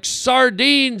like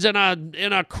sardines in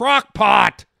a crock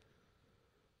pot.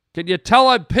 Can you tell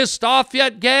I'm pissed off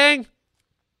yet, gang?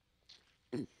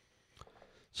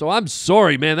 So I'm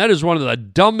sorry, man. That is one of the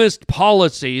dumbest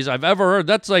policies I've ever heard.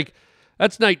 That's like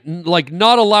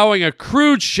not allowing a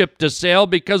cruise ship to sail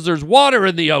because there's water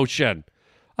in the ocean.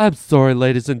 I'm sorry,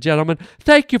 ladies and gentlemen.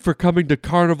 Thank you for coming to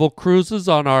Carnival Cruises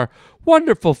on our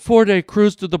wonderful 4-day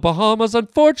cruise to the Bahamas.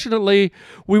 Unfortunately,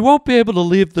 we won't be able to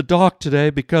leave the dock today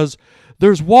because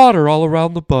there's water all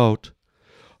around the boat.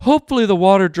 Hopefully the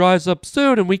water dries up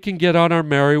soon and we can get on our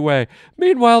merry way.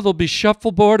 Meanwhile, there'll be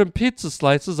shuffleboard and pizza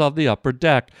slices on the upper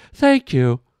deck. Thank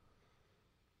you.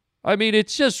 I mean,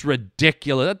 it's just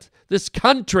ridiculous. This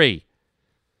country,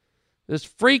 this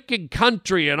freaking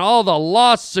country, and all the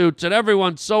lawsuits, and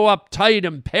everyone's so uptight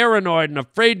and paranoid and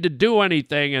afraid to do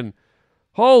anything, and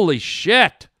holy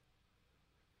shit.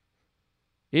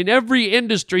 In every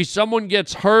industry, someone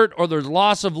gets hurt or there's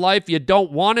loss of life. You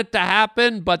don't want it to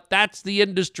happen, but that's the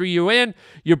industry you're in.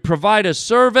 You provide a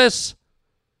service.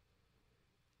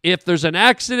 If there's an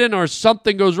accident or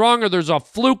something goes wrong or there's a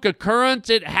fluke occurrence,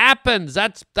 it happens.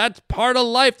 That's part of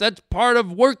life. That's part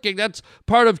of working. That's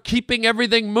part of keeping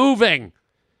everything moving.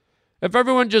 If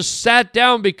everyone just sat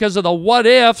down because of the what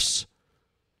ifs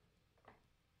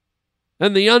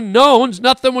and the unknowns,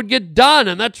 nothing would get done.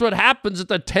 And that's what happens at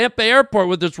the Tampa airport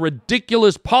with this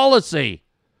ridiculous policy.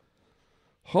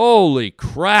 Holy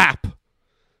crap.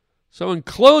 So in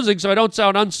closing, so I don't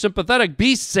sound unsympathetic,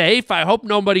 be safe. I hope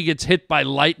nobody gets hit by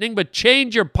lightning, but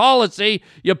change your policy.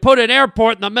 You put an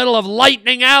airport in the middle of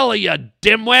Lightning Alley, you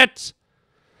dimwits.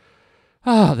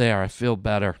 Oh, there, I feel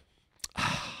better.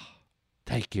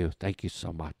 Thank you. Thank you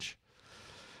so much.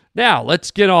 Now,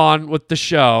 let's get on with the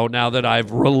show now that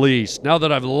I've released, now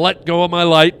that I've let go of my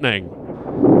lightning.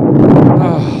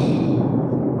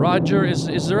 Roger,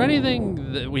 is there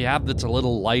anything that we have that's a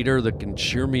little lighter that can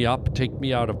cheer me up, take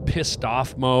me out of pissed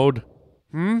off mode?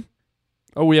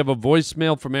 Oh, we have a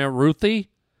voicemail from Aunt Ruthie?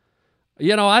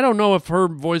 You know, I don't know if her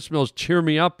voicemails cheer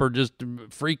me up or just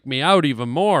freak me out even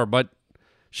more, but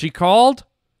she called?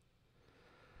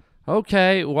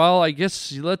 Okay, well, I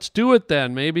guess let's do it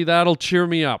then. Maybe that'll cheer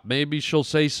me up. Maybe she'll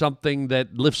say something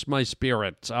that lifts my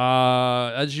spirits.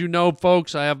 As you know,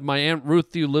 folks, I have my Aunt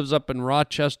Ruthie who lives up in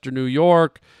Rochester, New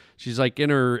York. She's like in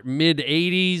her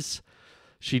mid-80s.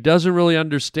 She doesn't really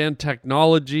understand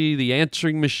technology, the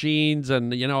answering machines,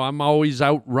 and, you know, I'm always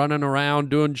out running around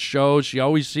doing shows. She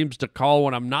always seems to call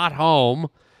when I'm not home,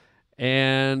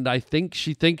 and I think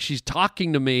she thinks she's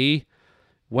talking to me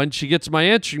when she gets my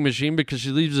answering machine because she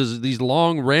leaves these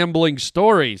long, rambling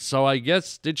stories. So I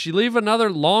guess, did she leave another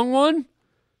long one?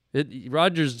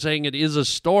 Roger's saying it is a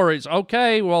story.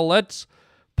 Okay, well, let's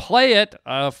play it.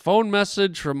 A phone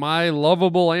message from my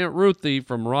lovable Aunt Ruthie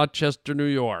from Rochester, New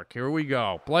York. Here we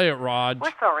go. Play it, Rog.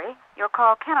 We're sorry. Your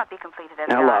call cannot be completed at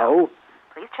Hello? dial.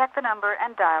 Please check the number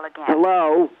and dial again.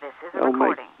 Hello? This is a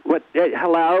recording. What?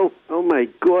 Hello? Oh, my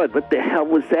God. What the hell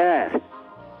was that?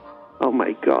 Oh,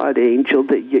 my God, Angel,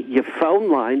 your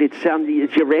phone line, it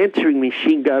sounded, your answering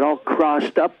machine got all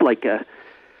crossed up like a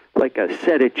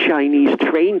set of Chinese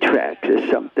train tracks or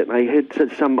something. I heard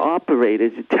some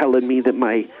operators telling me that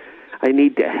I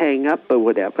need to hang up or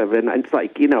whatever, and it's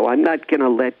like, you know, I'm not going to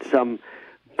let some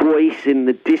voice in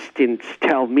the distance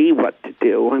tell me what to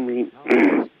do. I mean,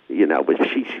 you know, if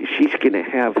she's going to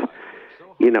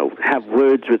have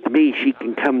words with me, she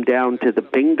can come down to the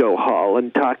bingo hall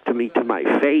and talk to me to my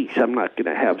face. I'm not going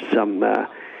to have some,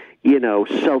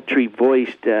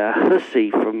 sultry-voiced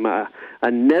hussy from a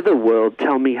netherworld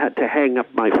tell me how to hang up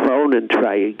my phone and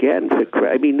try again.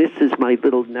 I mean, this is my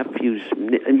little nephew's,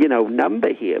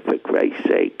 number here, for Christ's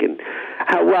sake. And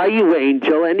how are you,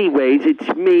 Angel? Anyways, it's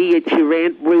me. It's your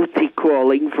Aunt Ruthie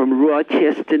calling from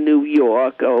Rochester, New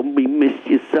York. Oh, we miss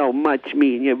you so much.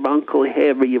 Me and your Uncle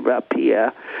Harry are up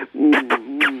here.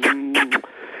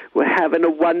 We're having a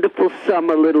wonderful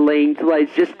summer, little Angel. I was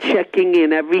just checking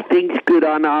in. Everything's good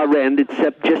on our end,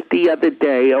 except just the other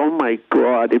day. Oh, my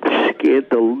God, it scared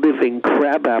the living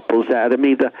crab apples out of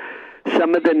me.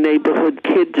 Some of the neighborhood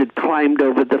kids had climbed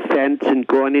over the fence and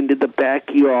gone into the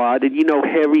backyard. And, you know,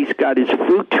 Harry's got his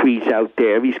fruit trees out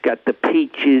there. He's got the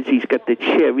peaches. He's got the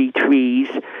cherry trees.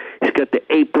 He's got the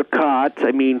apricots.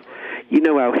 I mean, you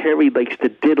know how Harry likes to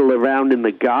diddle around in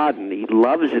the garden. He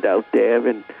loves it out there.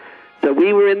 And so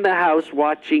we were in the house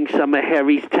watching some of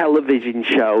Harry's television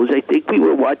shows. I think we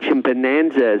were watching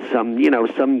Bonanza,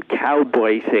 some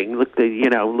cowboy thing. Looked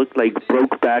like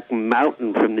Brokeback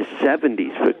Mountain from the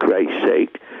 70s, for Christ's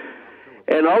sake.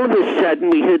 And all of a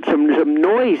sudden we heard some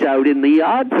noise out in the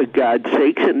yard, for God's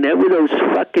sakes, and there were those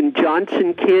fucking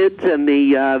Johnson kids and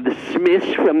the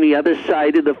Smiths from the other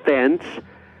side of the fence.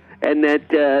 And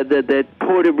that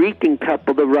Puerto Rican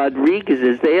couple, the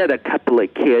Rodriguezes, they had a couple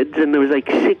of kids, and there was like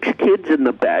 6 kids in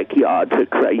the backyard, for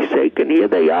Christ's sake. And here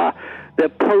they are. They're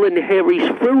pulling Harry's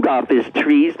fruit off his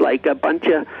trees like a bunch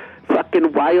of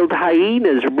fucking wild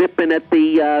hyenas ripping at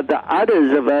the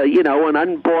udders of an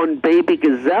unborn baby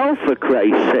gazelle, for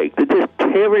Christ's sake. They're just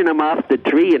tearing them off the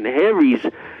tree, and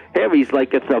Harry's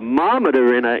like a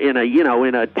thermometer in a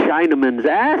Chinaman's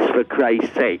ass, for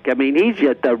Christ's sake. I mean,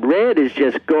 the red is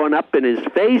just going up in his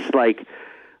face like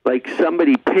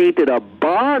somebody painted a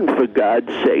barn, for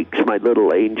God's sakes, my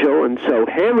little Angel. And so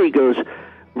Harry goes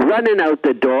running out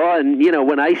the door, and,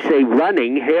 when I say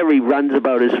running, Harry runs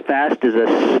about as fast as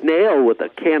a snail with a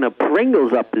can of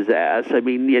Pringles up his ass. I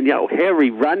mean,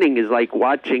 Harry running is like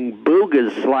watching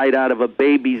boogers slide out of a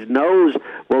baby's nose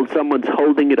while someone's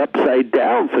holding it upside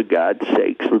down, for God's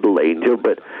sakes, little Angel.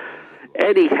 But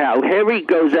anyhow, Harry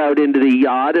goes out into the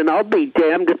yard, and I'll be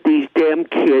damned if these damn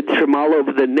kids from all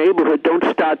over the neighborhood don't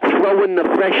start throwing the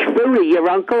fresh fruit at your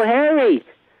Uncle Harry.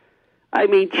 I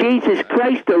mean, Jesus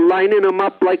Christ, they're lining him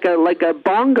up like a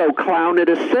bongo clown at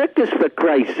a circus, for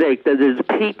Christ's sake. There's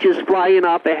peaches flying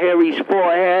off of Harry's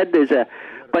forehead. There's a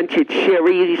bunch of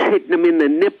cherries hitting him in the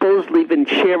nipples, leaving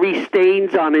cherry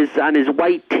stains on his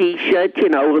white T-shirt,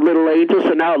 little Angel.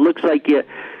 So now it looks like you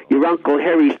your Uncle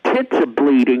Harry's tits are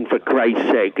bleeding, for Christ's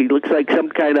sake. He looks like some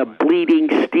kind of bleeding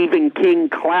Stephen King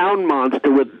clown monster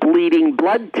with bleeding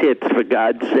blood tits, for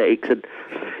God's sakes. And,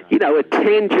 you know, a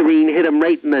tangerine hit him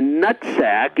right in the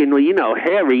nutsack. And, well, you know,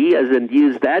 Harry hasn't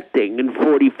used that thing in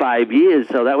 45 years,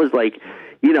 so that was like,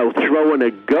 you know, throwing a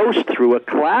ghost through a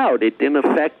cloud. It didn't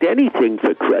affect anything,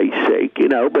 for Christ's sake, you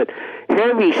know. But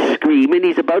Harry's screaming.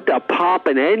 He's about to pop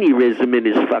an aneurysm in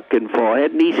his fucking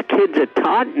forehead, and these kids are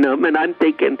taunting him, and I'm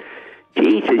thinking,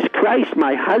 Jesus Christ,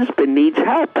 my husband needs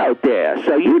help out there.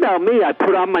 So you know me, I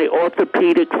put on my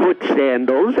orthopedic foot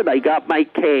sandals, and I got my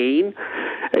cane,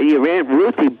 and your Aunt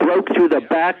Ruthie broke through the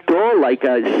back door like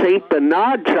a St.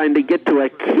 Bernard trying to get to a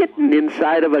kitten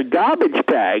inside of a garbage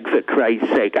bag, for Christ's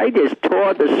sake. I just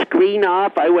tore the screen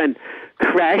off. I went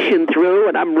crashing through,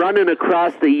 and I'm running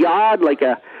across the yard like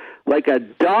a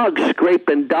dog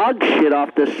scraping dog shit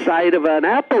off the side of an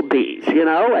Applebee's, you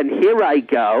know, and here I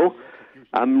go.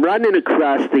 I'm running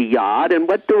across the yard, and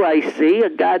what do I see? A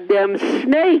goddamn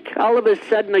snake. All of a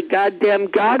sudden, a goddamn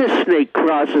garter snake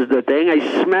crosses the thing.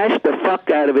 I smashed the fuck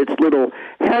out of its little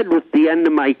head with the end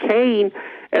of my cane,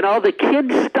 and all the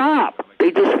kids stop.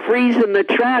 They just freeze in the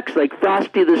tracks like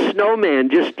Frosty the Snowman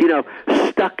just, you know,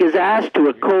 stuck his ass to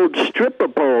a cold stripper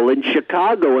pole in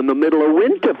Chicago in the middle of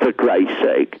winter, for Christ's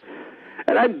sake.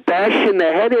 And I'm bashing the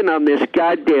head in on this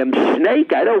goddamn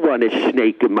snake. I don't want a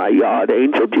snake in my yard,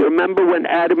 Angel. Do you remember when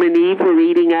Adam and Eve were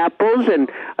eating apples and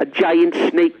a giant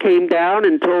snake came down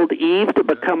and told Eve to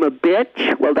become a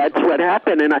bitch? Well, that's what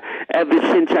happened. And ever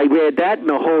since I read that in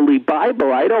the Holy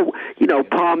Bible, I don't, you know,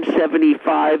 Psalm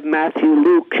 75, Matthew,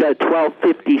 Luke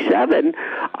 12:57,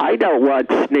 I don't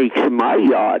want snakes in my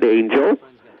yard, Angel.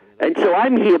 And so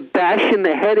I'm here bashing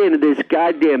the head into this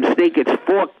goddamn snake. Its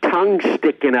forked tongue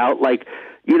sticking out like,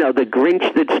 you know, the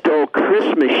Grinch that stole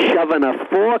Christmas shoving a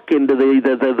fork into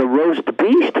the roast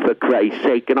beast, for Christ's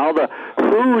sake. And all the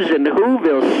Who's and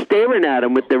Whoville staring at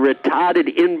him with their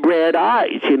retarded inbred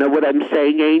eyes. You know what I'm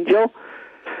saying, Angel?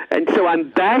 And so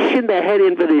I'm bashing the head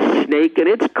in for this snake, and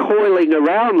it's coiling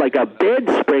around like a bed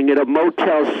spring at a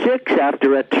Motel 6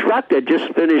 after a trucker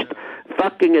just finished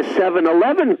fucking a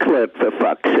 7-Eleven clip, for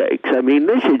fuck's sakes. I mean,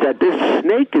 this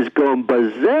snake is going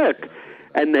berserk.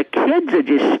 And the kids are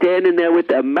just standing there with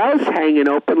their mouths hanging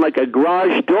open like a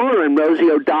garage door in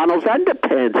Rosie O'Donnell's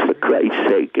underpants, for Christ's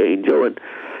sake, Angel. And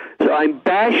so I'm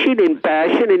bashing,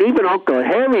 and even Uncle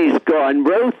Harry's going,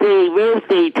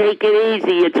 Ruthie, take it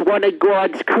easy. It's one of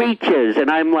God's creatures. And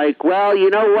I'm like, well, you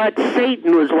know what?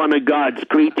 Satan was one of God's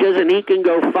creatures, and he can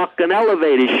go fuck an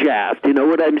elevator shaft. You know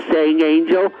what I'm saying,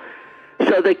 Angel?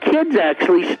 So the kids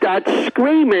actually start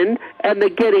screaming, and they're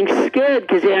getting scared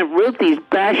because Aunt Ruthie's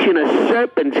bashing a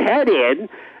serpent's head in,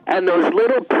 and those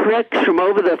little pricks from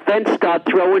over the fence start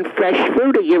throwing fresh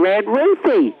fruit at your Aunt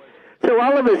Ruthie. So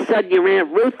all of a sudden, your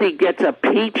Aunt Ruthie gets a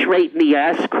peach right in the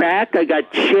ass crack. I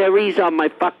got cherries on my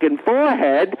fucking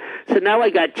forehead. So now I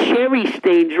got cherry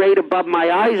stains right above my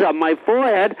eyes on my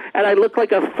forehead, and I look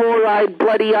like a four-eyed,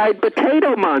 bloody-eyed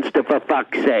potato monster, for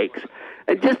fuck's sakes.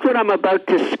 And just when I'm about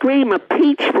to scream, a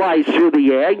peach flies through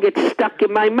the air and gets stuck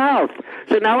in my mouth.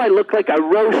 So now I look like a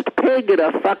roast pig at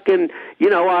a fucking, you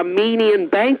know, Armenian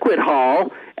banquet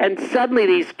hall. And suddenly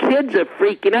these kids are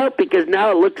freaking out because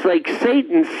now it looks like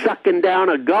Satan's sucking down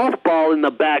a golf ball in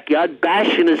the backyard,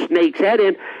 bashing a snake's head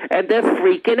in, and they're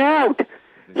freaking out.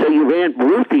 So your Aunt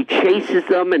Ruthie chases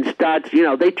them and starts, you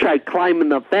know, they try climbing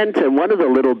the fence, and one of the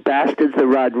little bastards, the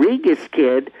Rodriguez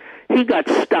kid, he got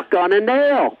stuck on a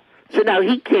nail. So now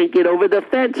he can't get over the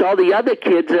fence. All the other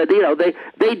kids, you know,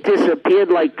 they disappeared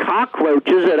like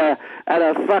cockroaches at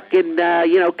a fucking,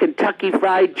 you know, Kentucky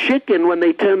Fried Chicken when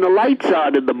they turn the lights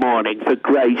on in the morning, for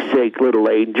Christ's sake, little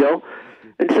angel.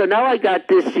 And so now I got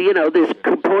this, you know, this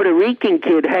Puerto Rican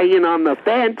kid hanging on the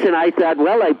fence, and I thought,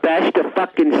 well, I bashed a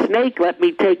fucking snake. Let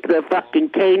me take the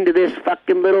fucking cane to this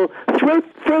fucking little fruit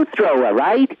thrower,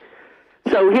 right?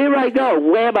 So here I go,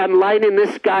 wham, I'm lining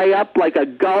this guy up like a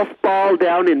golf ball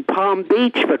down in Palm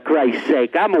Beach, for Christ's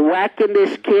sake. I'm whacking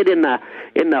this kid in the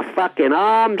fucking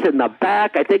arms, in the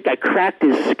back. I think I cracked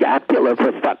his scapula,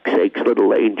 for fuck's sakes,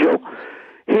 little angel.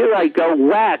 Here I go,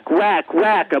 whack, whack,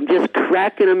 whack. I'm just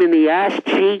cracking him in the ass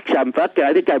cheeks. I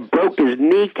think I broke his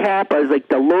kneecap. I was like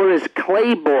Dolores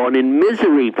Claiborne in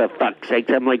Misery, for fuck's sakes.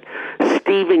 I'm like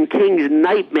Stephen King's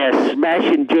Nightmare,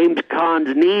 smashing James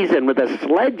Caan's knees in with a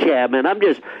sledgehammer. And I'm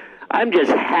just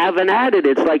having at it.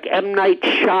 It's like M. Night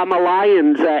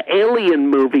Shyamalan's alien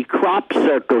movie, Crop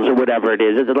Circles, or whatever it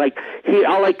is. It's like,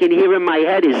 all I can hear in my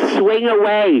head is swing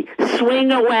away,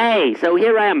 swing away. So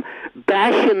here I am,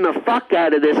 bashing the fuck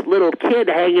out of this little kid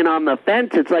hanging on the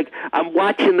fence. It's like I'm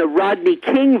watching the Rodney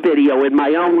King video in my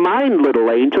own mind, little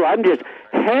angel. I'm just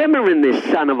hammering this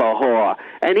son of a whore.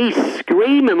 And he's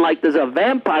screaming like there's a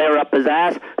vampire up his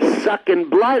ass, sucking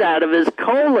blood out of his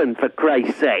colon, for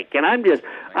Christ's sake. And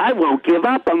I won't give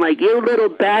up. I'm like, you little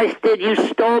bastard, you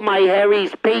stole my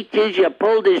Harry's peaches, you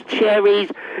pulled his cherries,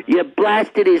 you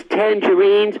blasted his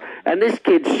tangerines, and this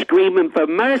kid's screaming for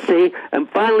mercy, and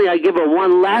finally I give him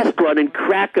one last one and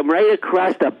crack him right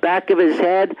across the back of his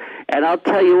head, and I'll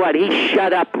tell you what, he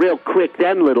shut up real quick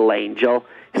then, little angel.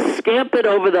 Scampered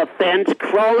over the fence,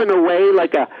 crawling away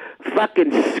like a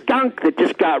fucking skunk that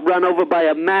just got run over by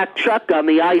a Mack truck on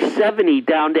the I-70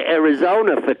 down to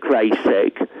Arizona, for Christ's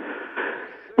sake.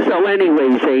 So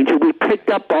anyways, Angel, we picked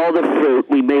up all the fruit.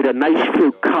 We made a nice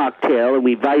fruit cocktail, and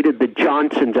we invited the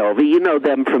Johnsons over. You know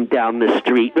them from down the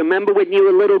street. Remember when you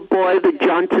were a little boy, the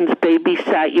Johnsons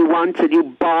babysat you once, and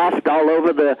you barfed all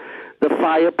over the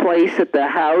fireplace at the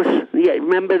house? Yeah,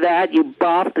 remember that? You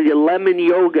barfed your lemon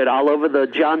yogurt all over the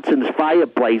Johnsons'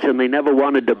 fireplace, and they never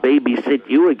wanted to babysit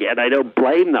you again. I don't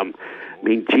blame them. I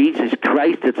mean, Jesus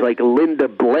Christ, it's like Linda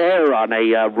Blair on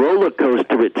a roller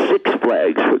coaster at Six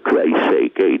Flags, for Christ's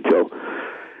sake, Angel.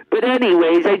 But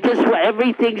anyways,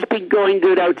 everything's been going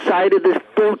good outside of the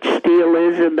fruit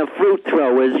stealers and the fruit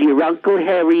throwers. Your Uncle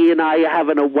Harry and I are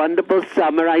having a wonderful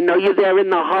summer. I know you're there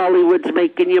in the Hollywoods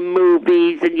making your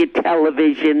movies and your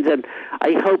televisions, and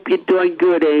I hope you're doing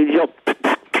good, Angel.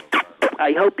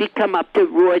 I hope you come up to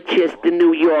Rochester,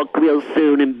 New York real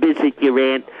soon and visit your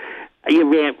Aunt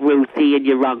Ruthie and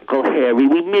your Uncle Harry.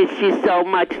 We miss you so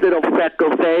much, little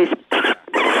freckle face.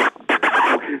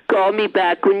 Call me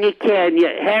back when you can.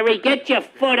 Harry, get your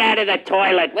foot out of the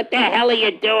toilet. What the hell are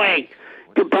you doing?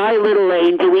 Goodbye, little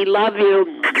angel. We love you,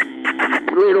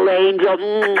 little angel.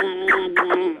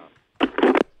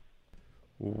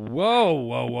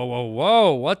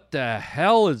 Whoa. What the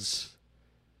hell is...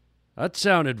 That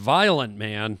sounded violent,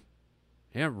 man.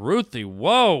 Aunt Ruthie,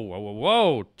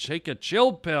 whoa. Take a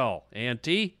chill pill,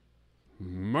 Auntie.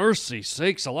 Mercy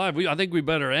sakes alive. I think we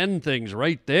better end things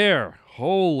right there.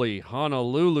 Holy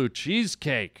Honolulu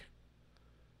cheesecake.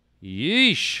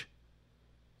 Yeesh.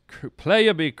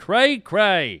 Play-a-be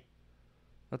cray-cray.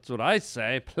 That's what I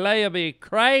say. Play-a-be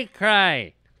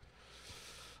cray-cray.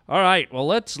 All right, well,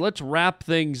 let's wrap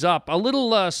things up. A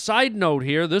little side note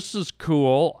here. This is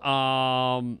cool.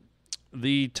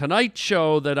 The Tonight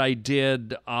Show that I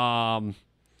did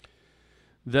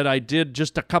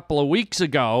just a couple of weeks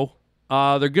ago,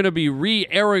 they're going to be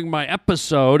re-airing my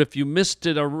episode. If you missed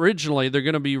it originally, they're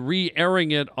going to be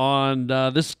re-airing it on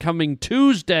this coming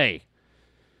Tuesday,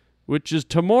 which is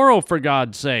tomorrow, for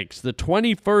God's sakes, the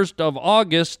 21st of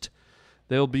August.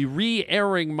 They'll be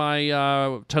re-airing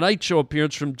my Tonight Show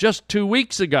appearance from just 2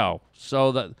 weeks ago.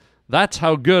 So that's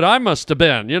how good I must have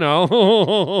been, you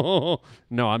know.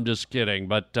 No, I'm just kidding.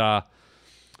 But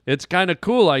it's kind of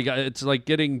cool. It's like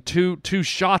getting two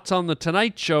shots on the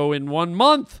Tonight Show in 1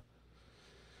 month.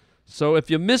 So if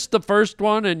you missed the first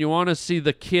one and you want to see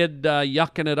the kid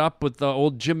yucking it up with the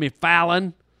old Jimmy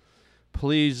Fallon,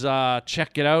 please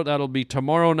check it out. That'll be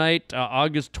tomorrow night,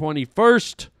 August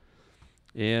 21st.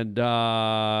 And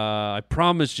I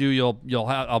promise you,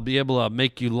 I'll be able to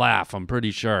make you laugh. I'm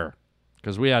pretty sure,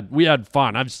 because we had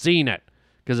fun. I've seen it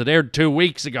because it aired 2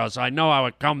 weeks ago, so I know how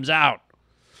it comes out.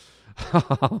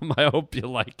 I hope you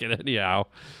like it anyhow.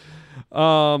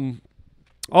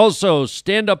 Also,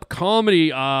 stand-up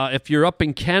comedy. If you're up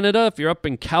in Canada, if you're up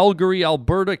in Calgary,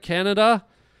 Alberta, Canada,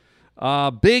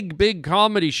 big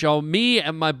comedy show. Me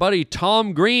and my buddy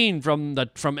Tom Green from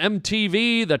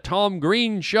MTV, the Tom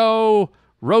Green Show,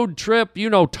 Road Trip. You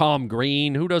know Tom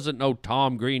Green. Who doesn't know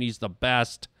Tom Green? He's the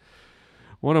best.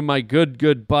 One of my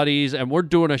good buddies, and we're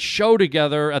doing a show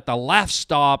together at the Laugh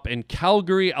Stop in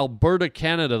Calgary, Alberta,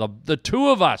 Canada. The two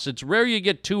of us. It's rare you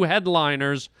get two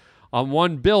headliners on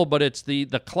one bill, but it's the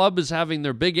club is having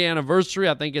their big anniversary.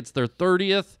 I think it's their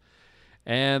 30th,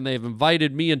 and they've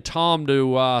invited me and Tom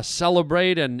to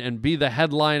celebrate and be the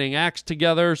headlining acts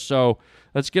together. So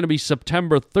that's going to be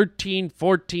September 13th,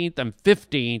 14th, and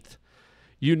 15th.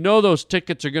 You know those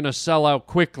tickets are going to sell out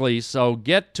quickly, so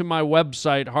get to my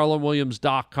website,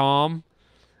 harlandwilliams.com,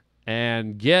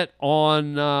 and get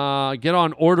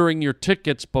on ordering your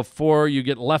tickets before you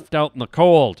get left out in the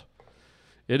cold.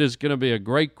 It is going to be a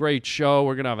great show.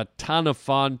 We're going to have a ton of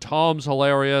fun. Tom's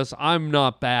hilarious. I'm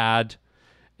not bad.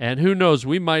 And who knows,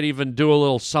 we might even do a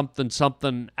little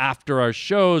something after our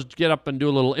shows, get up and do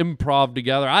a little improv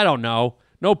together. I don't know.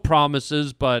 No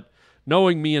promises, but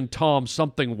knowing me and Tom,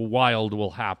 something wild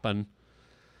will happen.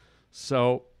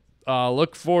 So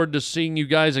Look forward to seeing you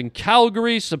guys in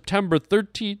Calgary, September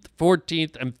 13th,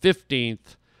 14th, and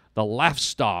 15th. The Laugh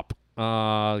Stop.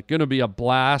 Going to be a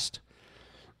blast.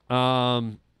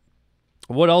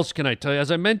 What else can I tell you? As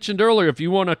I mentioned earlier, if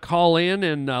you want to call in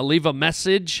and leave a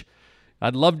message,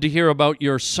 I'd love to hear about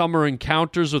your summer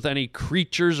encounters with any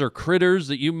creatures or critters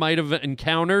that you might have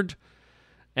encountered.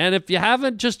 And if you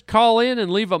haven't, just call in and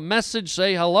leave a message.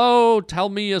 Say hello. Tell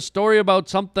me a story about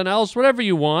something else. Whatever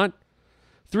you want.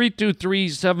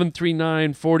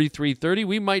 323-739-4330.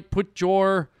 We might put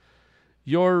your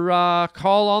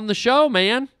call on the show,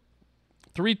 man.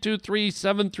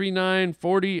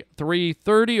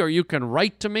 323-739-4330, or you can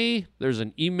write to me. There's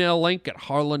an email link at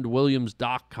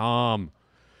harlandwilliams.com.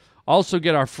 Also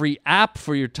get our free app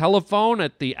for your telephone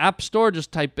at the App Store.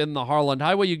 Just type in the Harland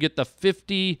Highway. You get the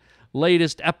 50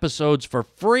 latest episodes for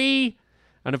free.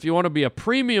 And if you want to be a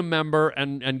premium member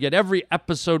and get every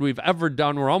episode we've ever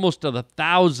done, we're almost to the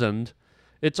 1,000.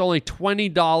 It's only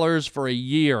 $20 for a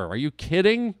year. Are you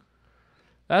kidding?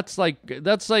 That's like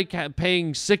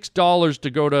paying $6 to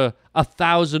go to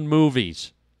 1,000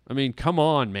 movies. I mean, come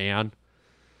on, man.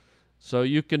 So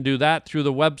you can do that through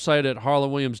the website at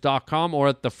harlandwilliams.com or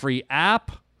at the free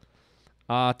app.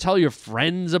 Tell your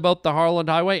friends about the Harland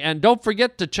Highway. And don't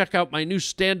forget to check out my new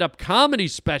stand-up comedy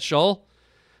special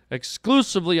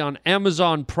exclusively on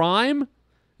Amazon Prime.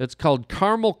 It's called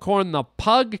Caramel Corn the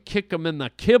Pug, Kick 'em in the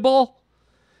Kibble.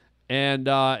 And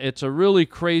it's a really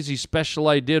crazy special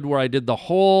I did where I did the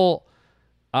whole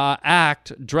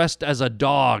act dressed as a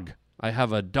dog. I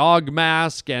have a dog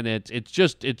mask, and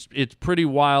it's pretty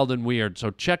wild and weird.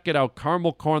 So check it out,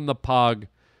 Caramel Corn the Pug,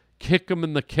 Kick 'em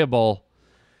in the Kibble.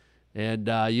 And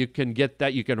you can get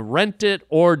that. You can rent it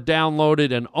or download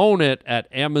it and own it at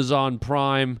Amazon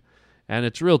Prime. And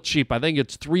it's real cheap. I think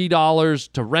it's $3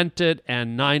 to rent it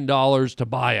and $9 to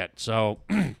buy it. So...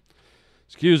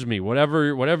 excuse me,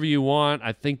 whatever you want,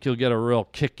 I think you'll get a real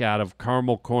kick out of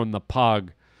Caramel Corn the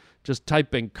Pug. Just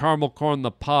type in Caramel Corn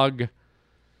the Pug,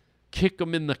 Kick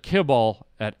 'em in the Kibble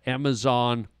at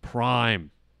Amazon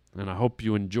Prime. And I hope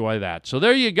you enjoy that. So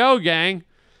there you go, gang.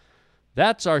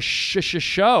 That's our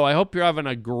show. I hope you're having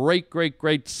a great, great,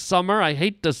 great summer. I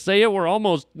hate to say it, we're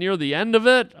almost near the end of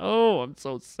it. Oh, I'm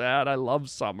so sad. I love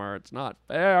summer. It's not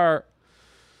fair.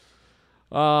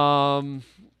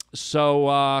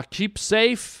 So keep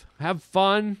safe, have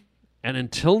fun, and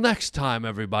until next time,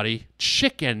 everybody,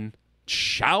 chicken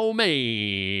chow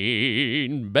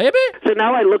mein, baby. So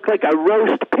now I look like a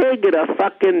roast pig at a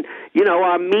fucking,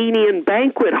 Armenian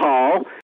banquet hall,